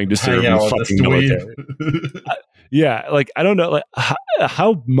than having to serve in fucking military. Yeah, like I don't know, like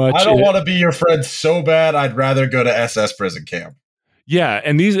how much. I don't want to be your friend so bad. I'd rather go to SS prison camp. Yeah,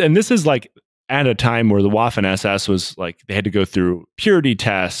 and this is like at a time where the Waffen SS was like they had to go through purity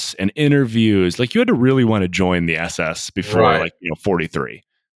tests and interviews. Like you had to really want to join the SS before 43,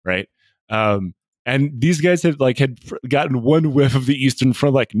 right? And these guys had gotten one whiff of the Eastern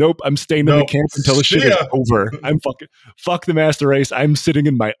Front. Like, nope, I'm staying in the camp until the shit is over. I'm fuck the master race. I'm sitting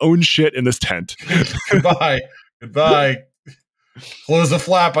in my own shit in this tent. Goodbye. Close the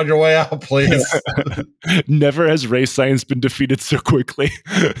flap on your way out, please. Never has race science been defeated so quickly.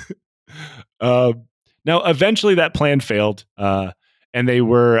 Now, eventually, that plan failed, and they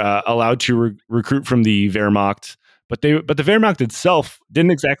were allowed to recruit from the Wehrmacht. But the Wehrmacht itself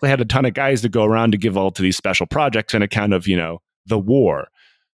didn't exactly have a ton of guys to go around to give all to these special projects on account of, the war.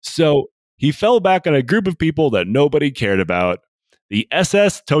 So he fell back on a group of people that nobody cared about, the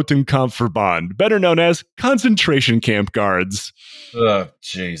SS Totenkampfverband, better known as concentration camp guards. Oh,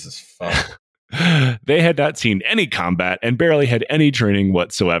 Jesus fuck. They had not seen any combat and barely had any training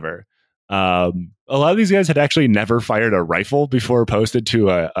whatsoever. A lot of these guys had actually never fired a rifle before posted to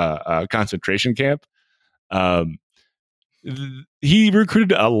a concentration camp. He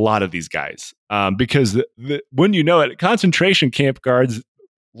recruited a lot of these guys because when you know it, concentration camp guards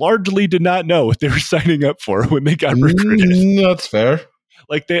largely did not know what they were signing up for when they got recruited. That's fair.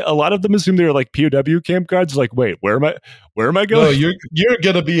 Like a lot of them assumed they were like POW camp guards. Like, wait, where am I going? No, you're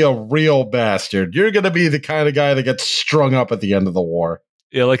gonna be a real bastard. You're gonna be the kind of guy that gets strung up at the end of the war.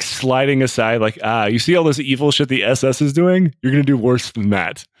 Yeah, like sliding aside. Like, you see all this evil shit the SS is doing? You're gonna do worse than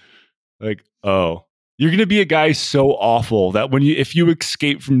that. Like, oh. You're going to be a guy so awful that if you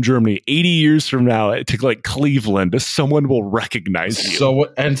escape from Germany 80 years from now to like Cleveland, someone will recognize you.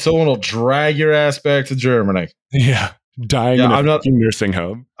 And someone will drag your ass back to Germany. Yeah, dying in a nursing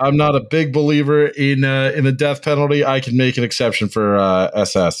home. I'm not a big believer in the death penalty. I can make an exception for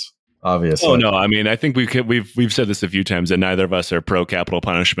SS, obviously. Oh no, I mean I think we've said this a few times that neither of us are pro capital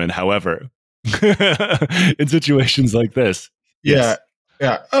punishment. However, in situations like this, yes.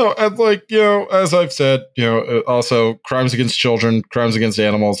 Yeah. Oh, and as I've said, also crimes against children, crimes against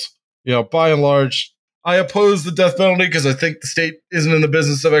animals, by and large, I oppose the death penalty because I think the state isn't in the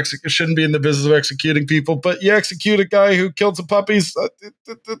business of shouldn't be in the business of executing people. But you execute a guy who killed some puppies,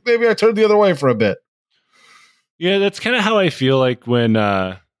 maybe I turn the other way for a bit. Yeah, that's kind of how I feel like when,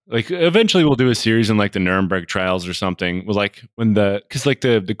 eventually we'll do a series in like the Nuremberg trials or something. Because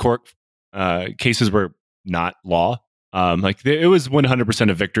the court cases were not law. It was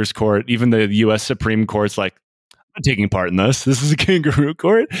 100% a victor's court. Even the U.S. Supreme Court's like, I'm not taking part in this. This is a kangaroo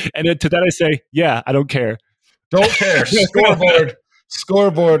court. And to that I say, yeah, I don't care. Don't care.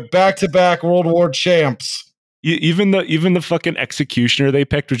 Scoreboard. Back-to-back World War champs. Even the fucking executioner they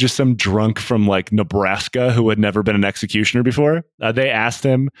picked was just some drunk from like Nebraska who had never been an executioner before. They asked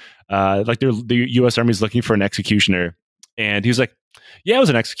him, the U.S. Army's looking for an executioner, and he was like, "Yeah, I was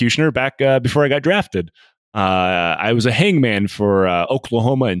an executioner back before I got drafted. I was a hangman for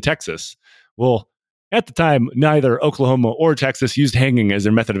Oklahoma and Texas." Well, at the time, neither Oklahoma or Texas used hanging as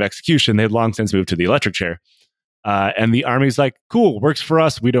their method of execution. They had long since moved to the electric chair. And the army's like, cool, works for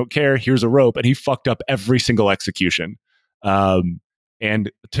us. We don't care. Here's a rope. And he fucked up every single execution. And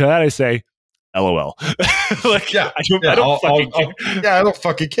to that I say, LOL. Like, Yeah, I don't fucking care. I don't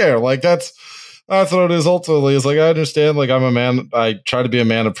fucking care. Like that's what it is ultimately. Is like I understand. Like I'm a man. I try to be a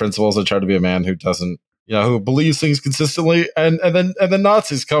man of principles. I try to be a man who doesn't, who believes things consistently. And then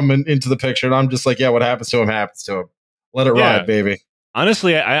Nazis come into the picture, and I'm just like, yeah, what happens to him happens to him. Let it ride, baby.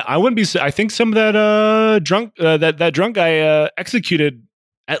 Honestly, I wouldn't be. I think some of that drunk that drunk guy executed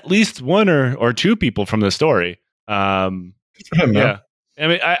at least one or two people from the story. Yeah. I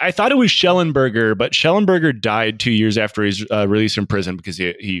mean, I thought it was Schellenberger, but Schellenberger died 2 years after he's released from prison because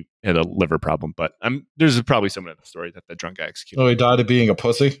he had a liver problem. But there's probably someone in the story that drunk guy executed. Oh, he died of being a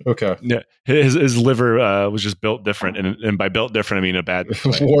pussy? Okay. Yeah, his liver was just built different, and by built different, I mean a bad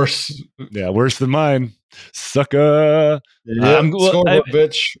worse. Yeah, worse than mine, sucker. Yeah,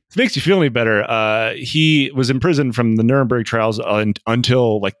 bitch. It makes you feel any better. He was in prison from the Nuremberg trials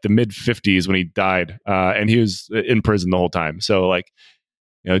until like the mid 50s when he died, and he was in prison the whole time. So like,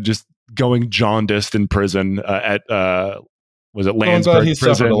 just going jaundiced in prison at was it Landsberg he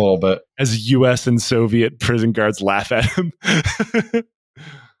prison suffered a little bit as U.S. and Soviet prison guards laugh at him.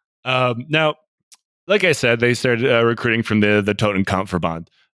 Now, like I said, they started recruiting from the Totenkampfverband,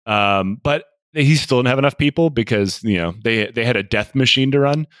 but he still didn't have enough people because they had a death machine to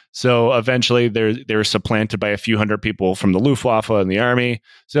run. So eventually they were supplanted by a few hundred people from the Luftwaffe and the army.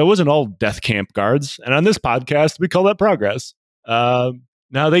 So it wasn't all death camp guards. And on this podcast, we call that progress.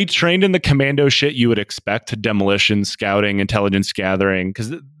 Now they trained in the commando shit you would expect: demolition, scouting, intelligence gathering,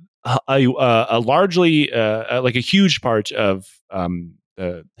 because largely like a huge part of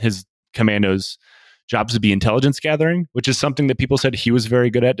his commandos' jobs would be intelligence gathering, which is something that people said he was very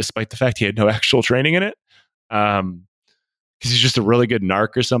good at, despite the fact he had no actual training in it, because he's just a really good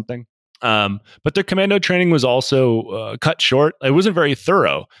narc or something. But their commando training was also cut short. It wasn't very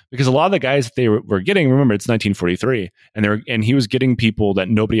thorough because a lot of the guys that they were getting, remember, it's 1943, and he was getting people that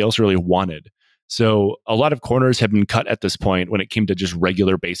nobody else really wanted. So a lot of corners have been cut at this point when it came to just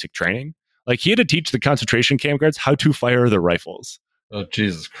regular basic training. Like he had to teach the concentration camp guards how to fire their rifles. Oh,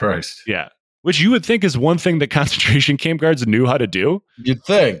 Jesus Christ. Yeah. Which you would think is one thing that concentration camp guards knew how to do. You'd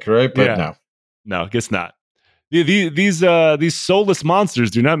think, right? But no, I guess not. These soulless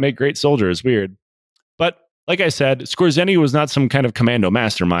monsters do not make great soldiers. Weird. But like I said, Skorzeny was not some kind of commando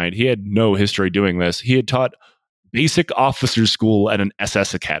mastermind. He had no history doing this. He had taught basic officer school at an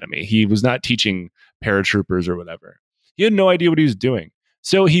SS academy. He was not teaching paratroopers or whatever. He had no idea what he was doing.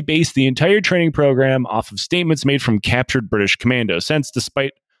 So he based the entire training program off of statements made from captured British commandos, since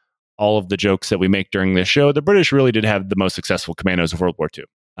despite all of the jokes that we make during this show, the British really did have the most successful commandos of World War II.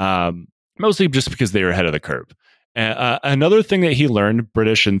 Mostly just because they were ahead of the curve. Another thing that he learned,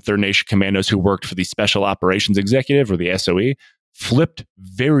 British and Third Nation commandos who worked for the Special Operations Executive, or the SOE, flipped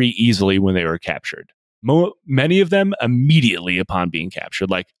very easily when they were captured. Many of them immediately upon being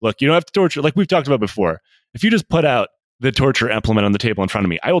captured. Like, look, you don't have to torture. Like we've talked about before. If you just put out the torture implement on the table in front of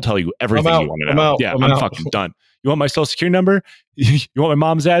me, I will tell you everything you want to know. I'm fucking done. You want my social security number? You want my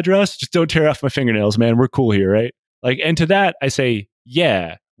mom's address? Just don't tear off my fingernails, man. We're cool here, right? Like, and to that, I say,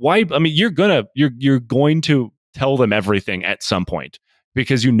 yeah. Why? I mean, you're going to tell them everything at some point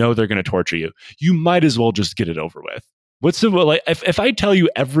because you know they're going to torture you. You might as well just get it over with. What's the like? If I tell you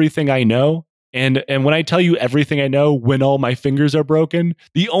everything I know, and when I tell you everything I know, when all my fingers are broken,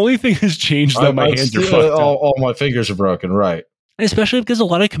 the only thing has changed that my hands are fucked up. All my fingers are broken, right? And especially because a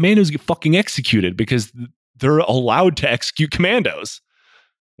lot of commandos get fucking executed because they're allowed to execute commandos.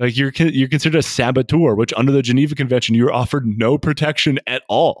 Like you're considered a saboteur, which under the Geneva Convention, you're offered no protection at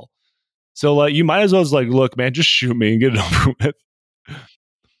all. So like you might as well just like, look, man, just shoot me and get it over with.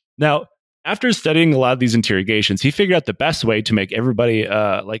 Now, after studying a lot of these interrogations, he figured out the best way to make everybody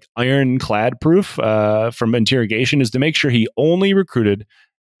like ironclad proof from interrogation is to make sure he only recruited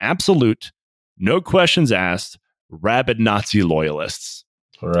absolute, no questions asked, rabid Nazi loyalists.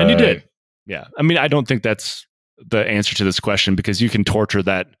 Right. And he did. Yeah. I mean, I don't think that's the answer to this question because you can torture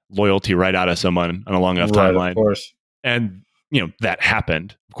that loyalty right out of someone on a long enough timeline. Of course. And, that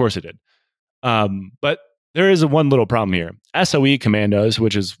happened. Of course it did. But there is one little problem here. SOE commandos,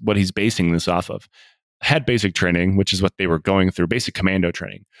 which is what he's basing this off of, had basic training, which is what they were going through, basic commando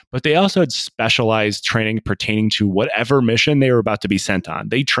training. But they also had specialized training pertaining to whatever mission they were about to be sent on.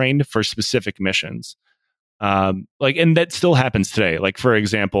 They trained for specific missions. And that still happens today. Like, for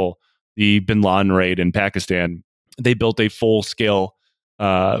example, the Bin Laden raid in Pakistan, they built a full-scale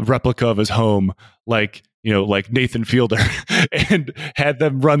replica of his home, like Nathan Fielder, and had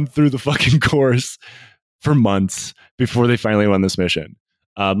them run through the fucking course for months before they finally won this mission.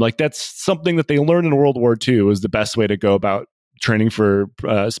 Like that's something that they learned in World War II is the best way to go about training for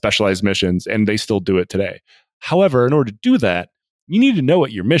specialized missions, and they still do it today. However, in order to do that, you need to know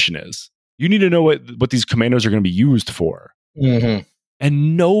what your mission is. You need to know what these commandos are going to be used for. Mm-hmm.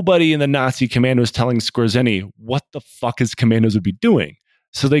 And nobody in the Nazi command was telling Skorzeny what the fuck his commandos would be doing.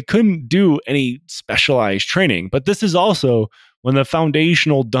 So they couldn't do any specialized training. But this is also one of the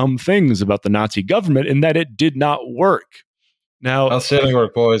foundational dumb things about the Nazi government in that it did not work. Now, outstanding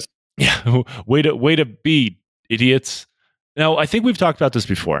work, boys. Yeah, way to be, idiots. Now, I think we've talked about this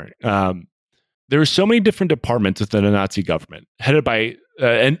before. There are so many different departments within the Nazi government, headed by,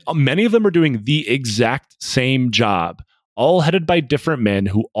 and many of them are doing the exact same job, all headed by different men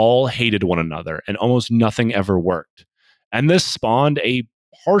who all hated one another, and almost nothing ever worked. And this spawned a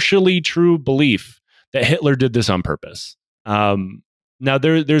partially true belief that Hitler did this on purpose. Now,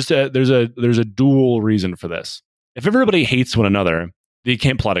 there's a dual reason for this. If everybody hates one another, they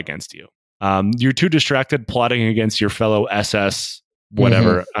can't plot against you. You're too distracted plotting against your fellow SS,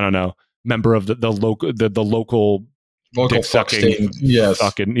 whatever, I don't know, member of the local dick sucking, yes,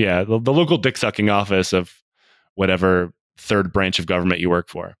 fucking, yeah, the local dick sucking office of whatever third branch of government you work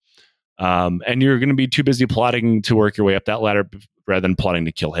for. And you're going to be too busy plotting to work your way up that ladder rather than plotting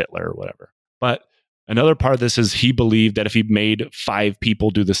to kill Hitler or whatever. But another part of this is he believed that if he made 5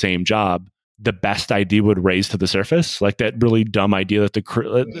 people do the same job, the best idea would raise to the surface. Like that really dumb idea that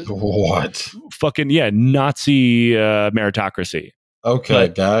what? Fucking, yeah, Nazi meritocracy. Okay,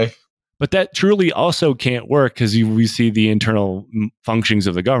 guy. But that truly also can't work because we see the internal functionings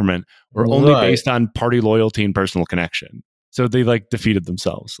of the government were only based on party loyalty and personal connection. So they like defeated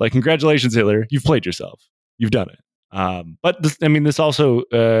themselves. Like, congratulations, Hitler. You've played yourself. You've done it. But this also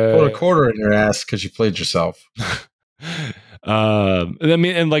put a quarter in your ass because you played yourself.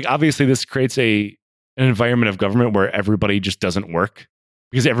 And like obviously this creates an environment of government where everybody just doesn't work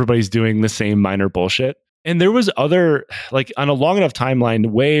because everybody's doing the same minor bullshit. And there was other, like, on a long enough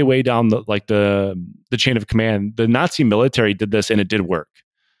timeline, way down the chain of command, the Nazi military did this and it did work.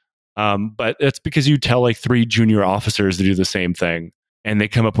 But it's because you tell like 3 junior officers to do the same thing and they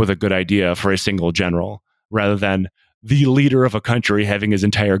come up with a good idea for a single general rather than the leader of a country having his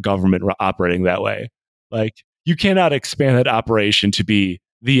entire government operating that way. Like, you cannot expand that operation to be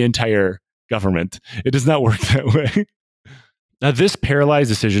the entire government. It does not work that way. Now, this paralyzed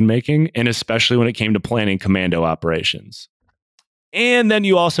decision-making, and especially when it came to planning commando operations. And then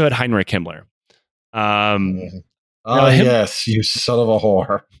you also had Heinrich Himmler. Yes, you son of a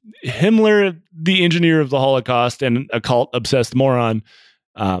whore. Himmler, the engineer of the Holocaust and a cult-obsessed moron,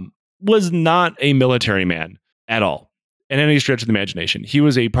 was not a military man at all, in any stretch of the imagination. He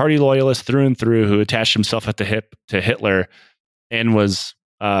was a party loyalist through and through who attached himself at the hip to Hitler and was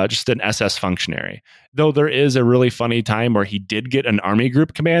just an SS functionary. Though there is a really funny time where he did get an army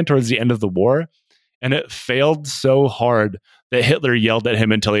group command towards the end of the war, and it failed so hard that Hitler yelled at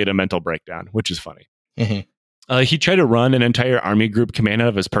him until he had a mental breakdown, which is funny. Mm-hmm. He tried to run an entire army group command out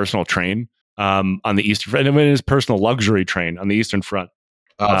of his personal train on the Eastern Front, and his personal luxury train on the Eastern Front.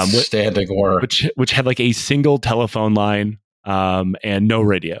 Outstanding work. Which had like a single telephone line and no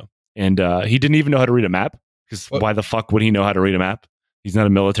radio. And he didn't even know how to read a map, because why the fuck would he know how to read a map? He's not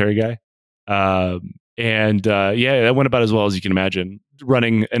a military guy. That went about as well as you can imagine,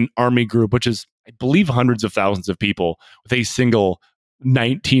 running an army group, which is, I believe, hundreds of thousands of people with a single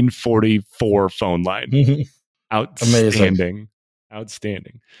 1944 phone line. Outstanding.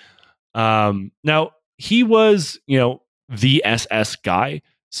 Outstanding. Now, he was, the SS guy,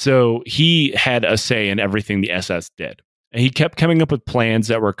 so he had a say in everything the SS did. And he kept coming up with plans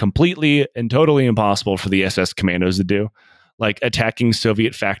that were completely and totally impossible for the SS commandos to do, like attacking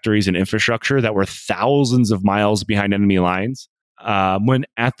Soviet factories and infrastructure that were thousands of miles behind enemy lines, when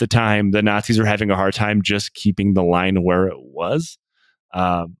at the time the Nazis were having a hard time just keeping the line where it was.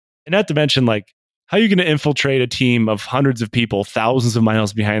 And not to mention, like, how are you going to infiltrate a team of hundreds of people thousands of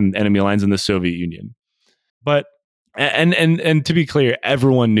miles behind enemy lines in the Soviet Union? But and to be clear,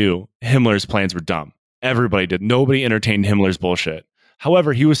 everyone knew Himmler's plans were dumb. Everybody did. Nobody entertained Himmler's bullshit.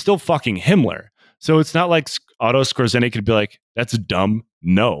 However, he was still fucking Himmler. So it's not like Otto Skorzeny could be like, that's dumb.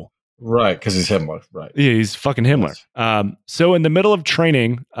 No. Right, because he's Himmler. Right. Yeah, he's fucking Himmler. Yes. So in the middle of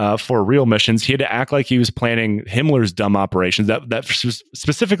training for real missions, he had to act like he was planning Himmler's dumb operations, that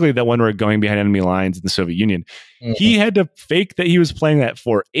specifically that one where going behind enemy lines in the Soviet Union. Mm-hmm. He had to fake that he was planning that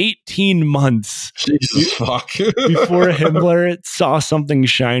for 18 months. Jesus fuck. Before Himmler saw something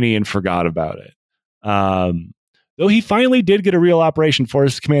shiny and forgot about it. Though he finally did get a real operation for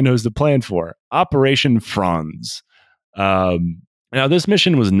his commandos to plan for, Operation Franz. Now, this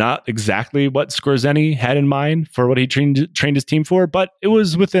mission was not exactly what Skorzeny had in mind for what he trained his team for, but it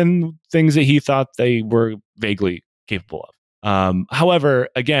was within things that he thought they were vaguely capable of. However,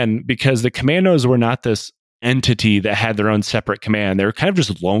 again, because the commandos were not this entity that had their own separate command, they were kind of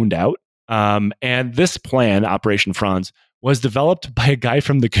just loaned out. And this plan, Operation Franz, was developed by a guy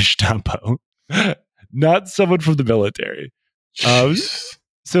from the Gestapo, not someone from the military.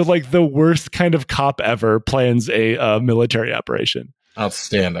 So, like, the worst kind of cop ever plans a military operation.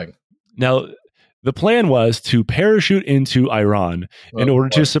 Outstanding. Now, the plan was to parachute into Iran in order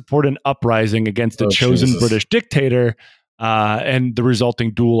to support an uprising against a chosen British dictator and the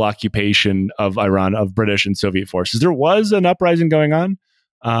resulting dual occupation of Iran of British and Soviet forces. There was an uprising going on,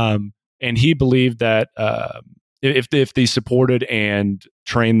 and he believed that if they supported and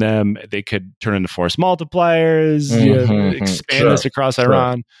trained them, they could turn into force multipliers, expand this across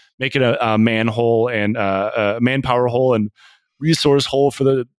Iran, make it a manhole and a manpower hole and resource hole for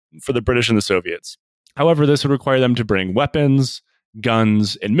the British and the Soviets. However, this would require them to bring weapons,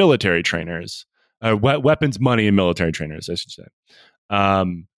 guns, and military trainers. Weapons, money, and military trainers, I should say.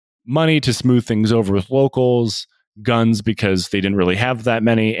 Money to smooth things over with locals, guns because they didn't really have that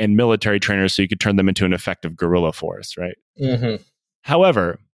many, and military trainers so you could turn them into an effective guerrilla force, right? Mm-hmm.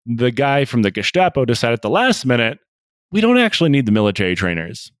 However, the guy from the Gestapo decided at the last minute, we don't actually need the military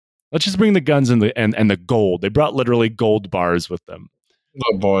trainers. Let's just bring the guns and the gold. They brought literally gold bars with them.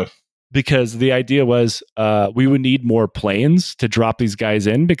 Oh boy. Because the idea was we would need more planes to drop these guys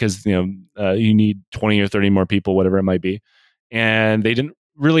in because you need 20 or 30 more people, whatever it might be. And they didn't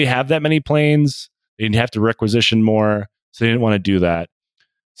really have that many planes. They didn't have to requisition more, so they didn't want to do that.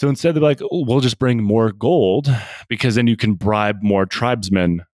 So instead, they're like, we'll just bring more gold because then you can bribe more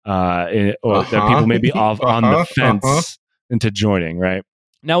tribesmen that people may be off on the fence into joining, right?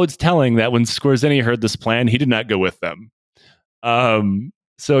 Now, it's telling that when Skorzeny heard this plan, he did not go with them.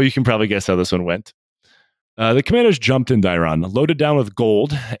 So you can probably guess how this one went. The commandos jumped into Iran, loaded down with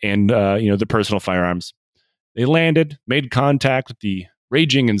gold and the personal firearms. They landed, made contact with the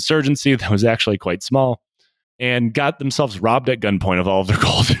raging insurgency that was actually quite small, and got themselves robbed at gunpoint of all of their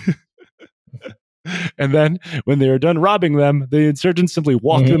gold. And then, when they were done robbing them, the insurgents simply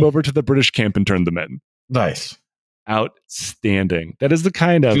walked them over to the British camp and turned them in. Nice. Outstanding. That is the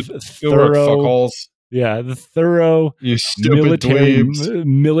kind of thorough... Yeah, the thorough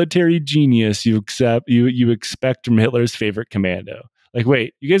military genius you expect from Hitler's favorite commando. Like,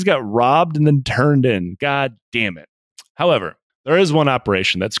 wait, you guys got robbed and then turned in. God damn it. However, there is one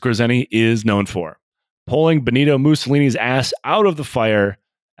operation that Skorzeny is known for. Pulling Benito Mussolini's ass out of the fire,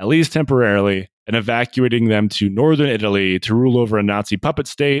 at least temporarily, and evacuating them to northern Italy to rule over a Nazi puppet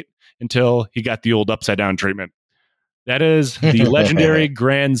state until he got the old upside-down treatment. That is the legendary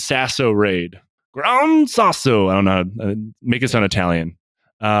Gran Sasso raid. Gran Sasso. I don't know. Make it sound Italian.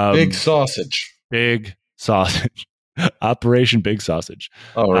 Big sausage. Big sausage. Operation Big Sausage.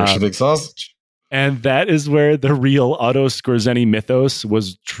 Operation Big Sausage. And that is where the real Otto Skorzeny mythos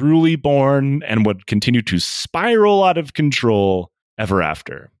was truly born and would continue to spiral out of control ever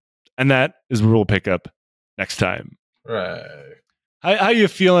after. And that is where we'll pick up next time. Right. How you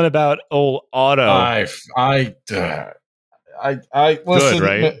feeling about old Otto? I listen. Good,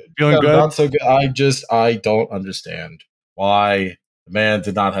 right? Feeling good? Not so good. I don't understand why the man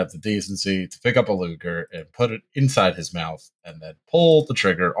did not have the decency to pick up a Luger and put it inside his mouth and then pull the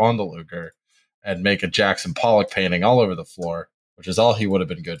trigger on the Luger and make a Jackson Pollock painting all over the floor, which is all he would have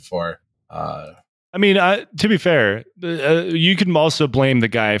been good for. I mean, to be fair, you can also blame the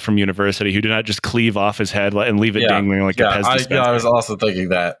guy from university who did not just cleave off his head and leave it dangling like a Pez dispenser. I was also thinking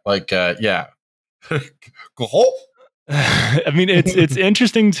that. I mean, it's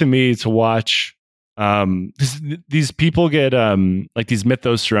interesting to me to watch these people get like these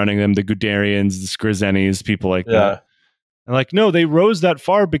mythos surrounding them, the Guderians, the Skorzenys, people like that. And like, no, they rose that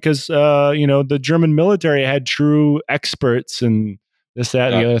far because the German military had true experts and this,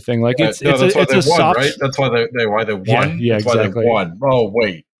 that, and the other thing. Like it's a soft, right? That's why they won. Yeah, exactly. Why they won. Oh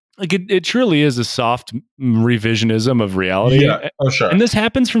wait. Like it truly is a soft revisionism of reality. Yeah, sure. And this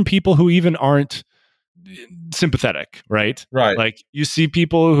happens from people who even aren't sympathetic, right? Right. Like you see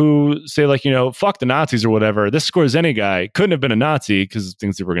people who say like, fuck the Nazis or whatever. This Skorzeny guy couldn't have been a Nazi because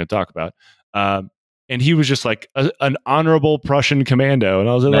things that we're going to talk about. And he was just like an honorable Prussian commando. And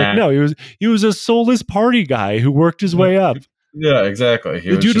I was like, no, he was a soulless party guy who worked his way up. Yeah, exactly.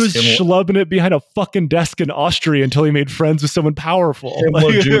 The dude was schlubbing it behind a fucking desk in Austria until he made friends with someone powerful.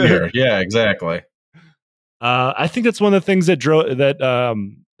 Himmler Jr. Yeah, exactly. I think that's one of the things that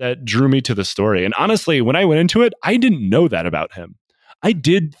drew me to the story. And honestly, when I went into it, I didn't know that about him. I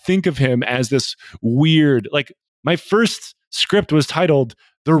did think of him as this weird, like my first script was titled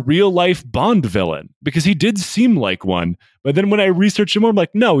The Real Life Bond Villain because he did seem like one. But then when I researched him more, I'm like,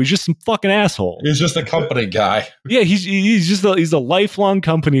 no, he's just some fucking asshole. He's just a company guy. Yeah, he's a lifelong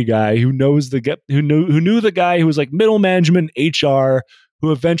company guy who knew the guy who was like middle management, HR,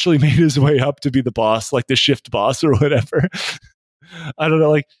 who eventually made his way up to be the boss, like the shift boss or whatever. I don't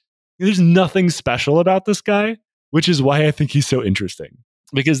know, like there's nothing special about this guy, which is why I think he's so interesting.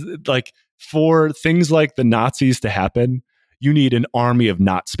 Because like for things like the Nazis to happen, you need an army of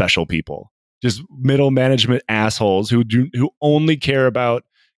not special people. Just middle management assholes who only care about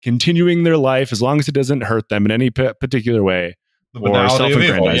continuing their life as long as it doesn't hurt them in any particular way. The banality of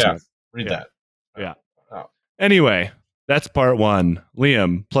evil. Yeah. Read yeah. that. Yeah. Oh. Anyway, that's part one.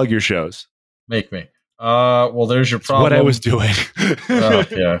 Liam, plug your shows. Make me. Well, there's your problem. That's what I was doing.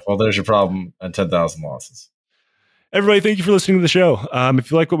 Yeah. Well, there's your problem and 10,000 losses. Everybody, thank you for listening to the show. If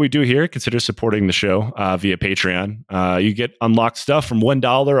you like what we do here, consider supporting the show via Patreon. You get unlocked stuff from $1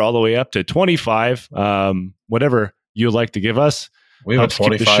 all the way up to $25, whatever you'd like to give us. We have a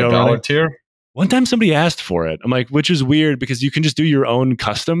 $25 tier. One time somebody asked for it. I'm like, which is weird because you can just do your own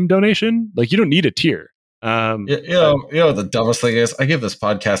custom donation. Like you don't need a tier. You know, the dumbest thing is I give this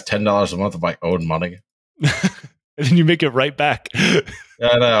podcast $10 a month of my own money. And then you make it right back. Yeah,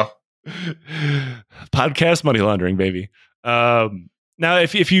 I know. Podcast money laundering, baby. Now,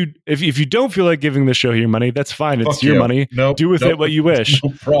 if you don't feel like giving the show your money, that's fine. It's your money. Do with it what you wish.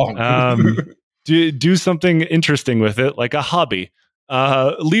 Do something interesting with it, like a hobby.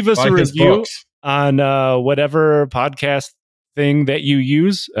 Leave us a review on whatever podcast thing that you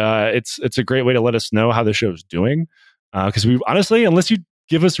use. It's a great way to let us know how the show's doing. Because we honestly, unless you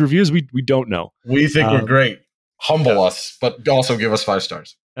give us reviews, we don't know. We think we're great. Humble us, but also give us 5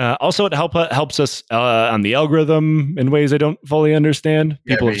 stars. Also, it helps us on the algorithm in ways I don't fully understand.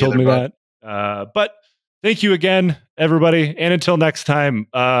 People have told me that. But thank you again, everybody. And until next time,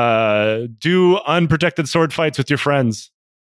 do unprotected sword fights with your friends.